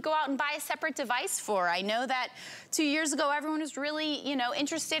maybe you would go out and buy a separate device for. I know that 2 years ago, everyone was really, you know,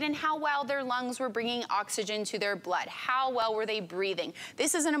 interested in how well their lungs were bringing oxygen to their blood. How well were they breathing?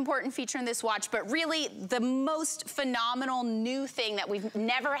 This is an important feature in this watch, but really the most phenomenal new thing that we've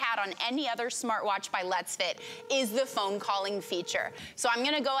never had on any other smartwatch by Let's Fit is the phone calling feature. So I'm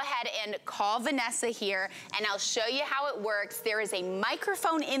gonna go ahead and call Vanessa here, and I'll show you how it works. There is a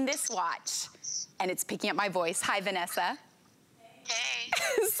microphone in this watch, and it's picking up my voice. Hi, Vanessa. Hey.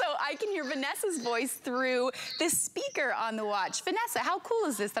 So I can hear Vanessa's voice through the speaker on the watch. Vanessa, how cool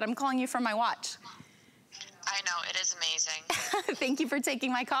is this that I'm calling you from my watch? I know, it is amazing. Thank you for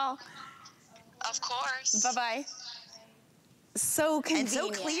taking my call. Of course. Bye-bye. So convenient.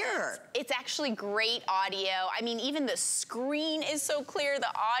 And so clear. It's actually great audio. I mean, even the screen is so clear,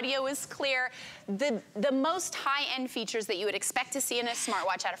 the audio is clear. The most high-end features that you would expect to see in a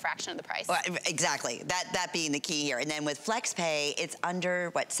smartwatch at a fraction of the price. Well, exactly, that being the key here. And then with FlexPay, it's under,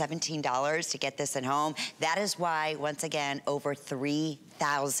 what, $17 to get this at home. That is why, once again, over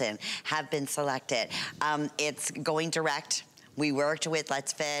 3,000 have been selected. It's going direct. We worked with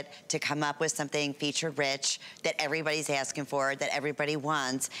Let's Fit to come up with something feature-rich that everybody's asking for, that everybody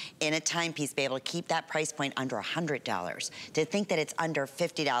wants, in a timepiece, be able to keep that price point under $100. To think that it's under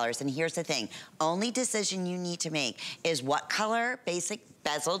 $50, and here's the thing, only decision you need to make is what color basic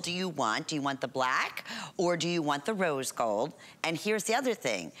bezel do you want? Do you want the black or do you want the rose gold? And here's the other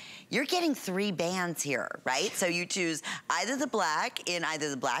thing, you're getting 3 bands here, right? So you choose either the black in either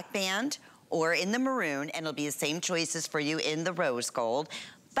the black band or in the maroon, and it'll be the same choices for you in the rose gold.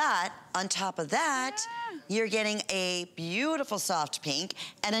 But on top of that, you're getting a beautiful soft pink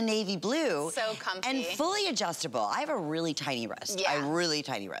and a navy blue. So comfy. And fully adjustable. I have a really tiny wrist. Yeah. A really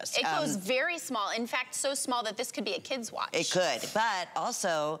tiny wrist. It goes very small. In fact, so small that this could be a kid's watch. It could, but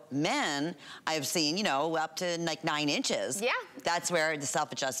also men, I've seen, you know, up to like 9 inches. Yeah. That's where the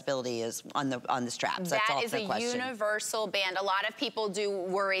self-adjustability is on the straps. That's That all is the a question. universal band. A lot of people do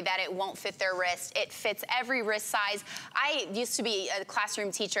worry that it won't fit their wrist. It fits every wrist size. I used to be a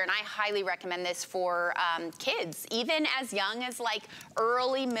classroom teacher, and I highly recommend this for kids, even as young as like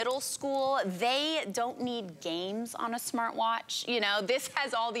early middle school. They don't need games on a smartwatch. You know, this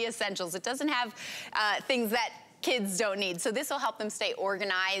has all the essentials. It doesn't have things that kids don't need. So this will help them stay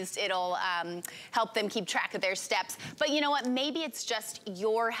organized. It'll help them keep track of their steps. But you know what? Maybe it's just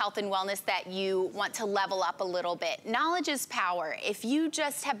your health and wellness that you want to level up a little bit. Knowledge is power. If you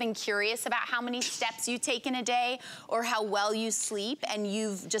just have been curious about how many steps you take in a day or how well you sleep and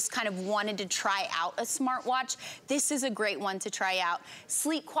you've just kind of wanted to try out a smartwatch, this is a great one to try out.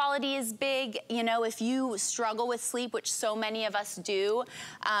 Sleep quality is big. You know, if you struggle with sleep, which so many of us do,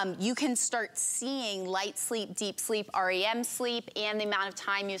 you can start seeing light sleep, deep sleep, REM sleep, and the amount of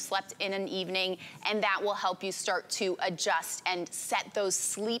time you slept in an evening, and that will help you start to adjust and set those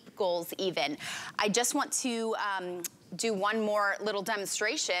sleep goals even. I just want to do one more little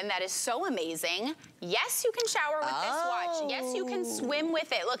demonstration that is so amazing. Yes, you can shower with this watch. Yes, you can swim with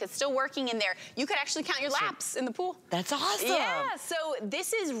it. Look, it's still working in there. You could actually count your laps in the pool. That's awesome. Yeah, so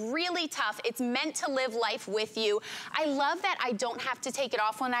this is really tough. It's meant to live life with you. I love that I don't have to take it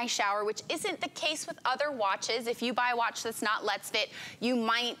off when I shower, which isn't the case with other watches. If you buy a watch that's not Let's Fit, you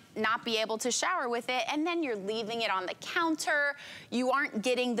might not be able to shower with it, and then you're leaving it on the counter. You aren't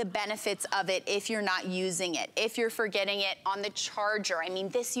getting the benefits of it if you're not using it. If you're forgetting it on the charger, I mean,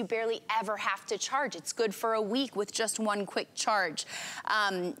 this you barely ever have to charge. It's good for a week with just one quick charge.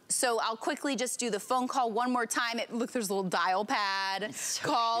 So I'll quickly just do the phone call one more time. Look, there's a little dial pad,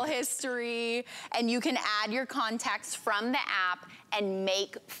 call history, and you can add your contacts from the app and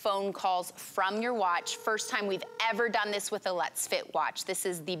make phone calls from your watch. First time we've ever done this with a Let's Fit watch. This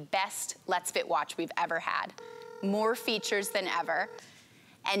is the best Let's Fit watch we've ever had. More features than ever.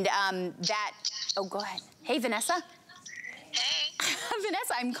 And oh, go ahead. Hey, Vanessa. Hey.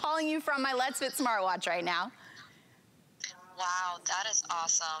 Vanessa, I'm calling you from my Let's Fit smartwatch right now. Wow, that is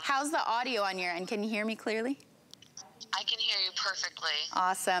awesome. How's the audio on your end? Can you hear me clearly? I can hear you perfectly.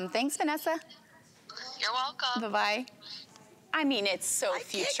 Awesome. Thanks, Vanessa. You're welcome. Bye-bye. I mean, it's so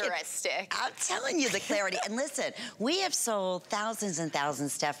futuristic. I'm telling you the clarity. And listen, we have sold thousands and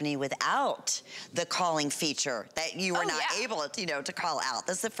thousands, Stephanie, without the calling feature that you were not able to, to call out.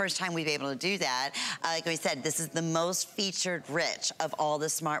 This is the first time we've been able to do that. Like we said, this is the most featured rich of all the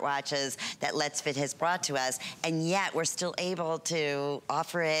smartwatches that Let's Fit has brought to us. And yet we're still able to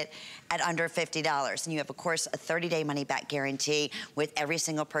offer it at under $50. And you have, of course, a 30-day money-back guarantee with every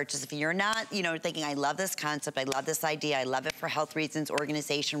single purchase. If you're not, thinking, I love this concept, I love this idea, I love it for health reasons,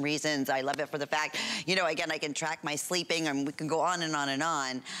 organization reasons, I love it for the fact, again, I can track my sleeping, and we can go on and on and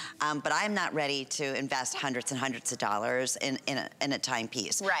on. But I'm not ready to invest hundreds and hundreds of dollars in a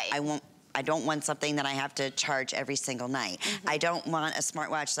timepiece. Right. I don't want something that I have to charge every single night. I don't want a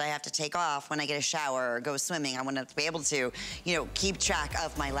smartwatch that I have to take off when I get a shower or go swimming. I want to be able to, keep track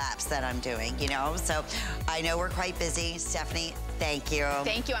of my laps that I'm doing, So I know we're quite busy. Stephanie, thank you.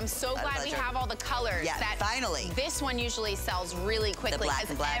 Thank you. I'm so glad we have all the colors. Yeah, finally. This one usually sells really quickly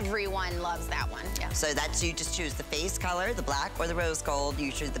because everyone loves that one. Yeah. So you just choose the face color, the black or the rose gold.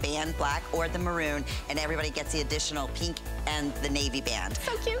 You choose the band black or the maroon, and everybody gets the additional pink and the navy band.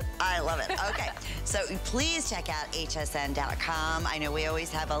 So cute. I love it. Okay, so please check out hsn.com. I know we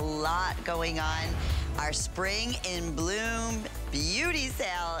always have a lot going on. Our Spring in Bloom beauty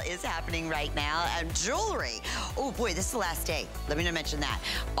sale is happening right now, and jewelry. Oh boy, this is the last day. Let me mention that.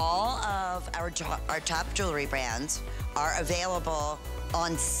 All of our top jewelry brands are available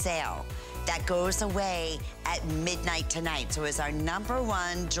on sale. That goes away at midnight tonight. So it's our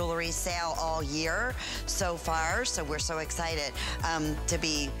 #1 jewelry sale all year so far. So we're so excited to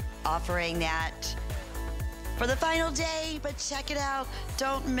be offering that for the final day, but check it out.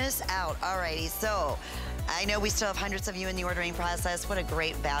 Don't miss out. Alrighty, so I know we still have hundreds of you in the ordering process. What a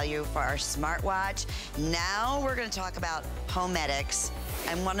great value for our smartwatch. Now we're gonna talk about Homedics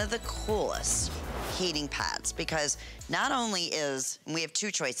and one of the coolest heating pads, because not only we have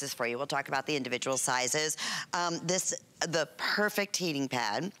 2 choices for you. We'll talk about the individual sizes. The perfect heating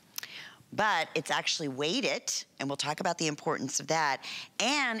pad, but it's actually weighted, and we'll talk about the importance of that.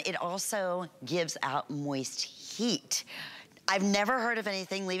 And it also gives out moist heat. I've never heard of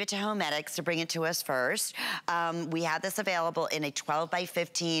anything. Leave it to Homedics to bring it to us first. We have this available in a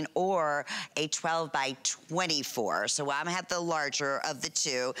 12x15 or a 12x24. So I'm gonna have the larger of the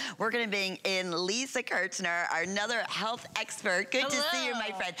 2. We're gonna bring in Lisa Kurtzner, another health expert. Good to see you,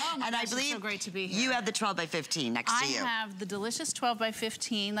 my friend. Oh my gosh, it's so great to be here. You have the 12x15 next to you. I have the delicious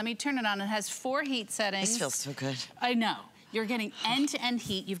 12x15. Let me turn it on. It has 4 heat settings. This feels so good. I know. You're getting end-to-end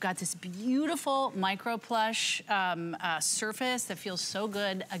heat. You've got this beautiful micro plush surface that feels so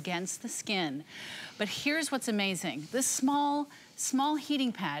good against the skin. But here's what's amazing. This small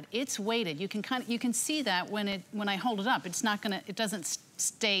heating pad, it's weighted. You can see that when I hold it up. It doesn't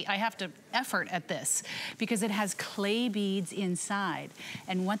stay. I have to effort at this because it has clay beads inside.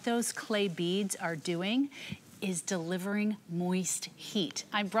 And what those clay beads are doing, is delivering moist heat.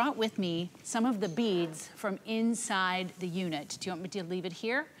 I brought with me some of the beads from inside the unit. Do you want me to leave it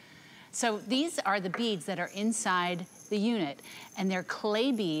here? So these are the beads that are inside the unit, and they're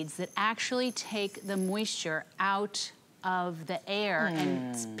clay beads that actually take the moisture out of the air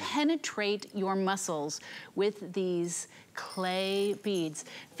and penetrate your muscles with these clay beads.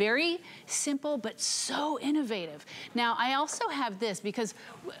 Very simple, but so innovative. Now, I also have this because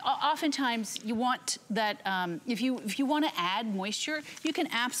oftentimes you want that, if you want to add moisture, you can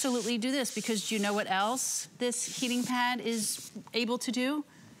absolutely do this, because you know what else this heating pad is able to do?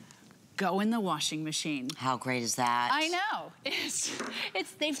 Go in the washing machine. How great is that? I know.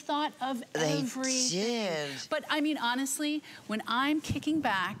 They've thought of everything. They did. But I mean, honestly, when I'm kicking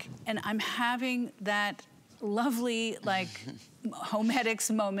back and I'm having that lovely, like, Homedics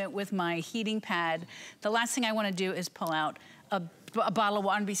moment with my heating pad, the last thing I want to do is pull out a bottle of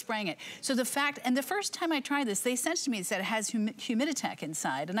water and be spraying it. So the fact, and the first time I tried this, they sent to me and said it has Humiditech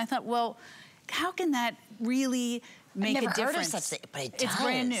inside. And I thought, well, how can that really make a difference? I've never heard of such thing, but it does. It's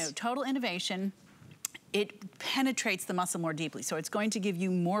brand new, total innovation. It penetrates the muscle more deeply, so it's going to give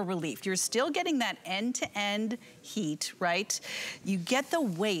you more relief. You're still getting that end-to-end heat, right? You get the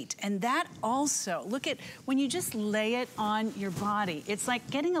weight, and that also, look at, when you just lay it on your body, it's like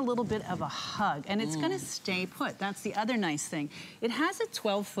getting a little bit of a hug, and it's gonna stay put. That's the other nice thing. It has a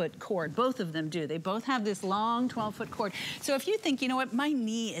 12-foot cord, both of them do. They both have this long 12-foot cord. So if you think, you know what, my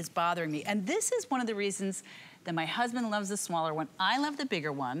knee is bothering me, and this is one of the reasons that my husband loves the smaller one. I love the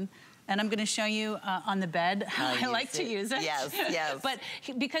bigger one. And I'm gonna show you on the bed how I like to use it. Yes, yes. But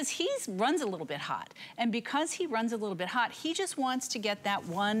because he runs a little bit hot, and because he runs a little bit hot, he just wants to get that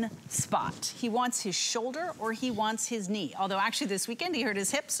one spot. He wants his shoulder or he wants his knee. Although actually this weekend he hurt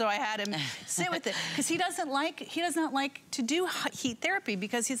his hip, so I had him sit with it. Because he does not like to do heat therapy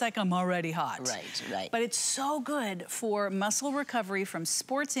because he's like, I'm already hot. Right, right. But it's so good for muscle recovery from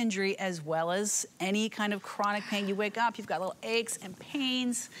sports injury as well as any kind of chronic pain. You wake up, you've got little aches and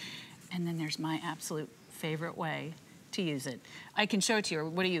pains. And then there's my absolute favorite way to use it. I can show it to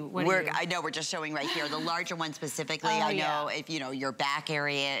you. I know we're just showing right here. The larger one specifically, I know if you know your back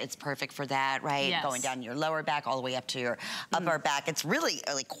area, it's perfect for that, right? Yes. Going down your lower back all the way up to your upper back. It's really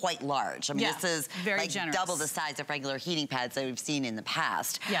like quite large. I mean, this is very like generous. Double the size of regular heating pads that we've seen in the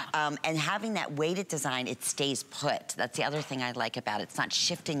past. Yeah. And having that weighted design, it stays put. That's the other thing I like about it. It's not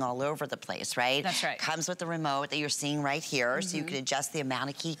shifting all over the place, right? That's right. Comes with the remote that you're seeing right here, so you can adjust the amount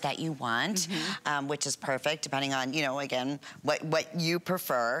of heat that you want, which is perfect depending on, you know, again, what you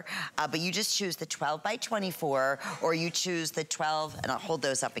prefer, but you just choose the 12 by 24, or you choose the 12, and I'll hold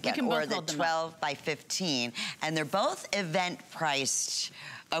those up again, or the 12 by 15, and they're both event priced.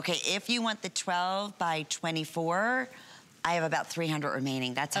 Okay, if you want the 12 by 24, I have about 300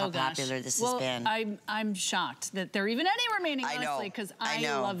 remaining. That's how popular this has been. I'm shocked that there are even any remaining, honestly, because I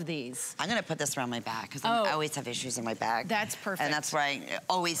love these. I'm gonna put this around my back, because I always have issues in my back. That's perfect. And that's where I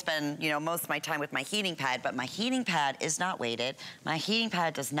always spend, you know, most of my time with my heating pad, but my heating pad is not weighted. My heating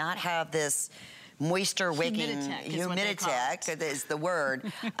pad does not have this moisture wicking, Humiditech is the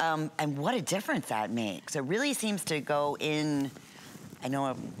word. And what a difference that makes. It really seems to go in, I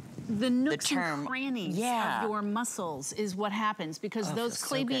know, the nooks and crannies of your muscles is what happens, because those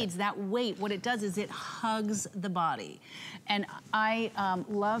clay beads, that weight, what it does is it hugs the body. And I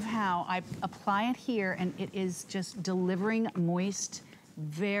love how I apply it here, and it is just delivering moist,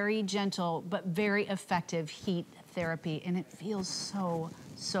 very gentle, but very effective heat therapy, and it feels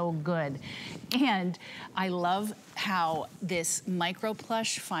so good. And I love how this micro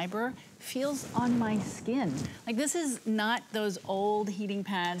plush fiber feels on my skin. Like, this is not those old heating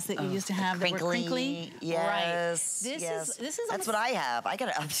pads that you used to have that were crinkly. Yes, right. This is that's what I have. I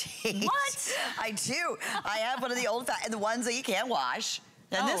gotta update. What? I do. I have one of the old and the ones that you can't wash.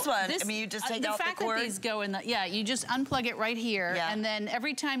 And this one, I mean, you just take out the cord. The fact that these go in the, you just unplug it right here, and then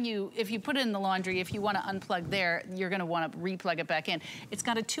every time if you put it in the laundry, if you want to unplug there, you're going to want to replug it back in. It's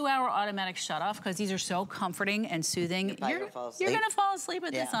got a 2-hour automatic shut-off, because these are so comforting and soothing. You're going to fall asleep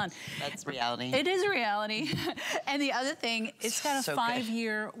with this on. That's reality. It is a reality. And the other thing, it's got a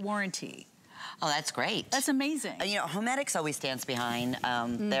 5-year warranty. Oh, that's great. That's amazing. You know, Homedics always stands behind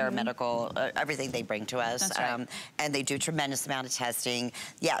their medical, everything they bring to us. That's right. And they do a tremendous amount of testing.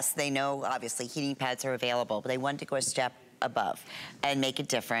 Yes, they know, obviously, heating pads are available, but they wanted to go a step above and make it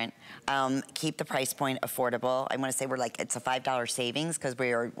different. Keep the price point affordable. I want to say it's a $5 savings because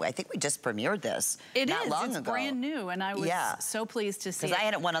I think we just premiered this not long ago. It's brand new, and I was so pleased to see it. Because I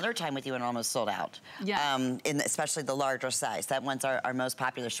had it one other time with you and almost sold out. Yeah. Especially the larger size. That one's our most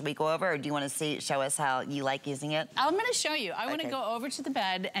popular. Should we go over, or do you want to show us how you like using it? I'm going to show you. I want to go over to the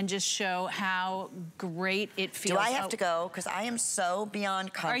bed and just show how great it feels. Do I have to go? Because I am so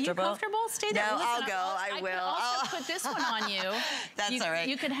beyond comfortable. Are you comfortable? Stay there. No, Listen, I'll go. I will. I could also put this one on you. That's all right.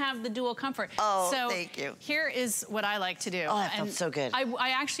 You could have the dual comfort. Oh, thank you. Here is what I like to do. Oh, that felt so good. I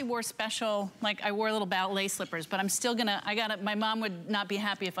actually wore special, I wore little ballet slippers, but I'm still gonna, my mom would not be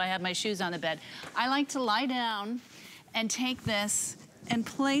happy if I had my shoes on the bed. I like to lie down and take this and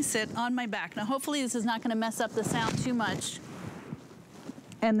place it on my back. Now, hopefully this is not gonna mess up the sound too much.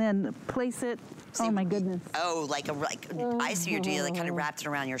 And then place it. See, oh my goodness. Oh, I see you do, kind of wrapped it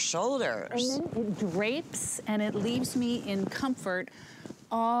around your shoulders. And then it drapes and it leaves me in comfort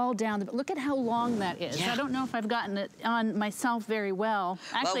all down the, look at how long that is. Yeah. I don't know if I've gotten it on myself very well.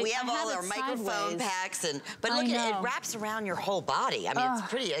 Actually, well, we have all our microphone packs, but look at it wraps around your whole body. I mean, it's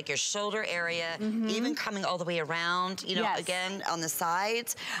pretty, like your shoulder area, even coming all the way around, you know, again, on the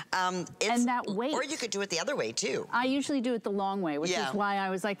sides. And that weight. Or you could do it the other way, too. I usually do it the long way, which is why I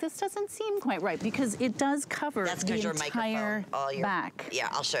was like, this doesn't seem quite right, because it does cover the entire back. Yeah,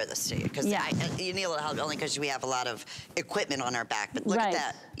 I'll show this to you, because you need a little help only because we have a lot of equipment on our back, but look at that.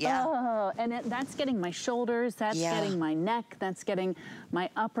 Yeah. Oh, and that's getting my shoulders, that's getting my neck, that's getting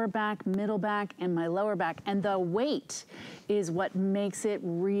my upper back, middle back, and my lower back. And the weight is what makes it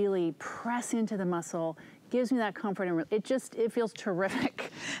really press into the muscle, gives me that comfort, and it feels terrific.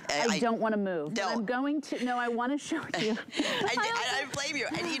 I don't want to move. No. But I'm going to, no, I want to show you. I blame you.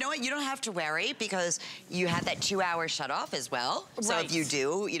 And you know what? You don't have to worry because you have that 2-hour shut off as well. So if you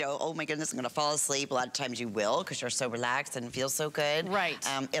do, you know, oh my goodness, I'm going to fall asleep. A lot of times you will because you're so relaxed and feel so good. Right.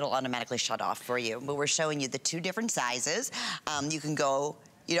 It'll automatically shut off for you. But we're showing you the 2 different sizes. You can go,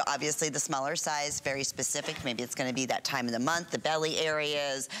 you know, obviously the smaller size, very specific. Maybe it's going to be that time of the month, the belly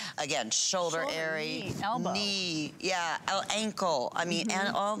areas, again, shoulder area, knee, elbow, ankle. I mean,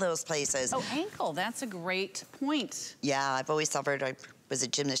 and all those places. Oh, ankle, that's a great point. Yeah, I've always suffered. I was a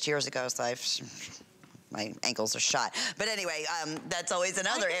gymnast years ago, so my ankles are shot. But anyway, that's always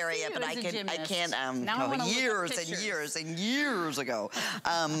another area, but I can't, years and years and years ago.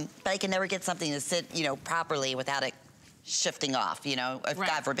 But I can never get something to sit, you know, properly without it shifting off, you know, if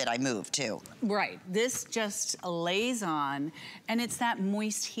God forbid I move too. Right, this just lays on, and it's that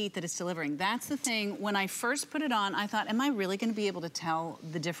moist heat that it's delivering. That's the thing, when I first put it on, I thought, am I really gonna be able to tell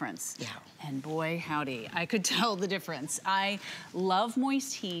the difference? Yeah. And boy, howdy, I could tell the difference. I love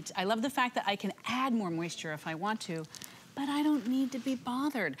moist heat. I love the fact that I can add more moisture if I want to, but I don't need to be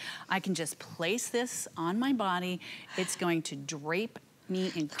bothered. I can just place this on my body. It's going to drape me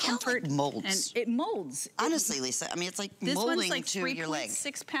in comfort. Like molds. And it molds. Honestly, Lisa, I mean, it's like this molding one's like to your leg.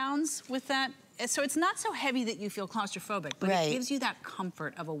 3.6 pounds with that. So it's not so heavy that you feel claustrophobic, but it gives you that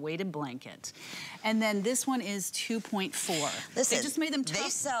comfort of a weighted blanket. And then this one is 2.4. Listen, they just made them tough. They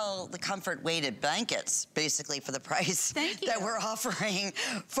sell the comfort weighted blankets basically for the price that we're offering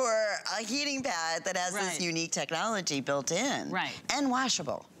for a heating pad that has this unique technology built in. Right. And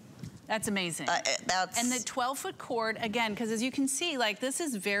washable. That's amazing. And the 12-foot cord, again, because as you can see, like, this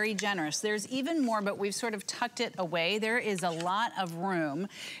is very generous. There's even more, but we've sort of tucked it away. There is a lot of room.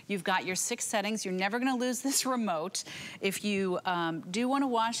 You've got your 6 settings. You're never gonna lose this remote. If you do wanna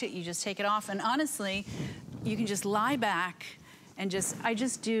wash it, you just take it off. And honestly, you can just lie back and I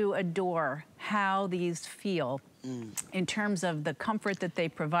just do adore how these feel. In terms of the comfort that they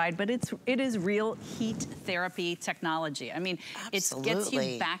provide, but it is real heat therapy technology. I mean, it gets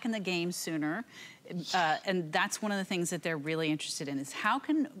you back in the game sooner, and that's one of the things that they're really interested in is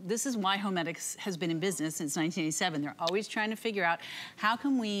this is why Homedics has been in business since 1987. They're always trying to figure out how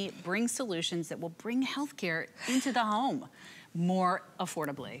can we bring solutions that will bring healthcare into the home more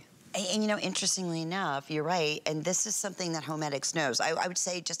affordably. And you know, interestingly enough, you're right, and this is something that Homedics knows. I would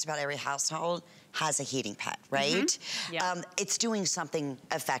say just about every household has a heating pad, right? It's doing something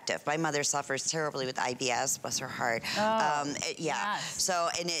effective. My mother suffers terribly with IBS, bless her heart. So,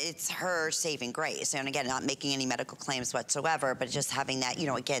 and it's her saving grace. And again, not making any medical claims whatsoever, but just having that, you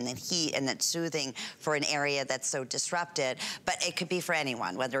know, again, that heat and that soothing for an area that's so disrupted. But it could be for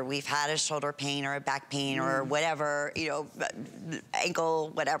anyone, whether we've had a shoulder pain or a back pain or whatever, you know,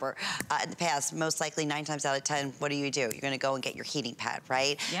 ankle, whatever. In the past, most likely 9 times out of 10, what do? You're gonna go and get your heating pad,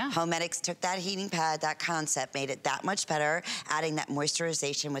 right? Yeah. Homedics took that heating heating pad, that concept made it that much better, adding that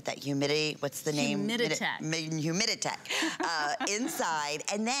moisturization with that humidity, what's the name? Humiditech inside,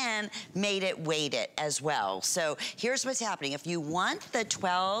 and then made it weighted as well. So here's what's happening. If you want the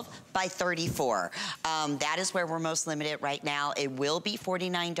 12 by 34, that is where we're most limited right now. It will be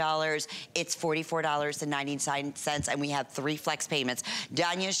 $49. It's $44.99, and we have 3 flex payments.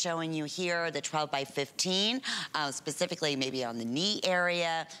 Danya's showing you here the 12 by 15, specifically maybe on the knee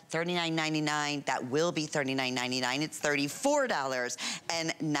area, $39.99. That will be $39.99. It's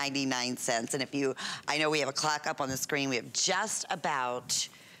 $34.99. And if you, I know we have a clock up on the screen. We have just about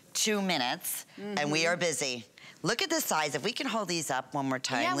 2 minutes, and we are busy. Look at the size. If we can hold these up one more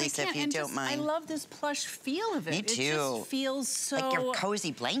time, Lisa, if you don't mind. I love this plush feel of it. Me too. It just feels so... like your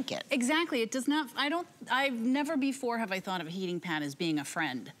cozy blanket. Exactly. It does not... I've never before have I thought of a heating pad as being a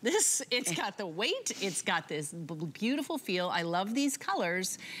friend. It's got the weight. It's got this beautiful feel. I love these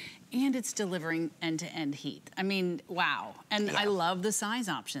colors. And it's delivering end-to-end heat. I mean, wow. And I love the size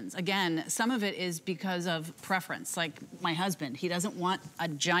options. Again, some of it is because of preference. Like my husband, he doesn't want a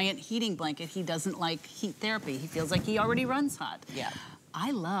giant heating blanket. He doesn't like heat therapy. He feels like he already runs hot. Yeah.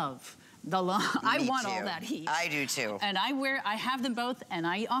 I love the I want all that heat. I do too. And I have them both, and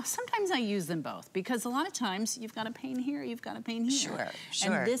sometimes I use them both, because a lot of times you've got a pain here, you've got a pain here. Sure,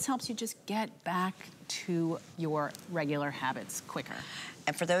 sure. And this helps you just get back to your regular habits quicker.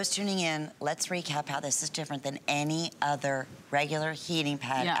 And for those tuning in, let's recap how this is different than any other regular heating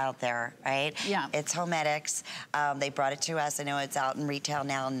pad out there, right? Yeah. It's Homedics. They brought it to us. I know it's out in retail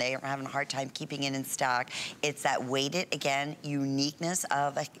now, and they are having a hard time keeping it in stock. It's that weighted, again, uniqueness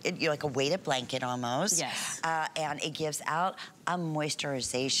of like a weighted blanket almost. Yes. And it gives out a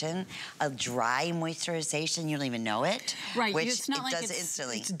moisturization, a dry moisturization. You don't even know it. Right. Which it's not like does it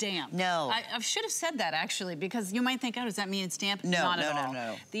instantly. It's damp. No. I should have said that, actually, because you might think, oh, does that mean it's damp? No, not at all.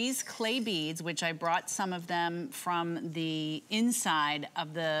 No. These clay beads, which I brought some of them from the inside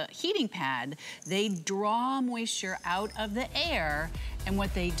of the heating pad, they draw moisture out of the air, and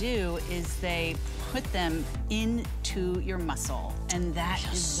what they do is they put them into your muscle, and that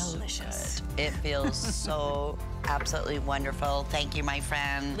is delicious. It feels so absolutely wonderful. Thank you, my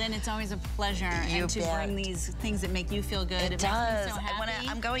friend. Lynn, it's always a pleasure to bring these things that make you feel good. It does. Makes me so happy.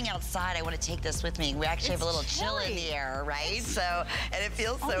 I'm going outside. I want to take this with me. We actually have a little chill in the air, right? So, and it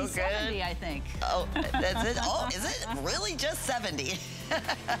feels so good. 70, I think. Oh, that's it. Oh, is it really just 70?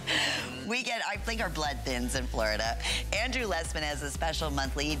 I think our blood thins in Florida. Andrew Lessman has a special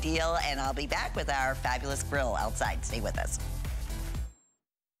monthly deal, and I'll be back with our fabulous grill outside. Stay with us.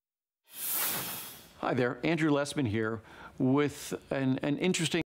 Hi there, Andrew Lessman here with an interesting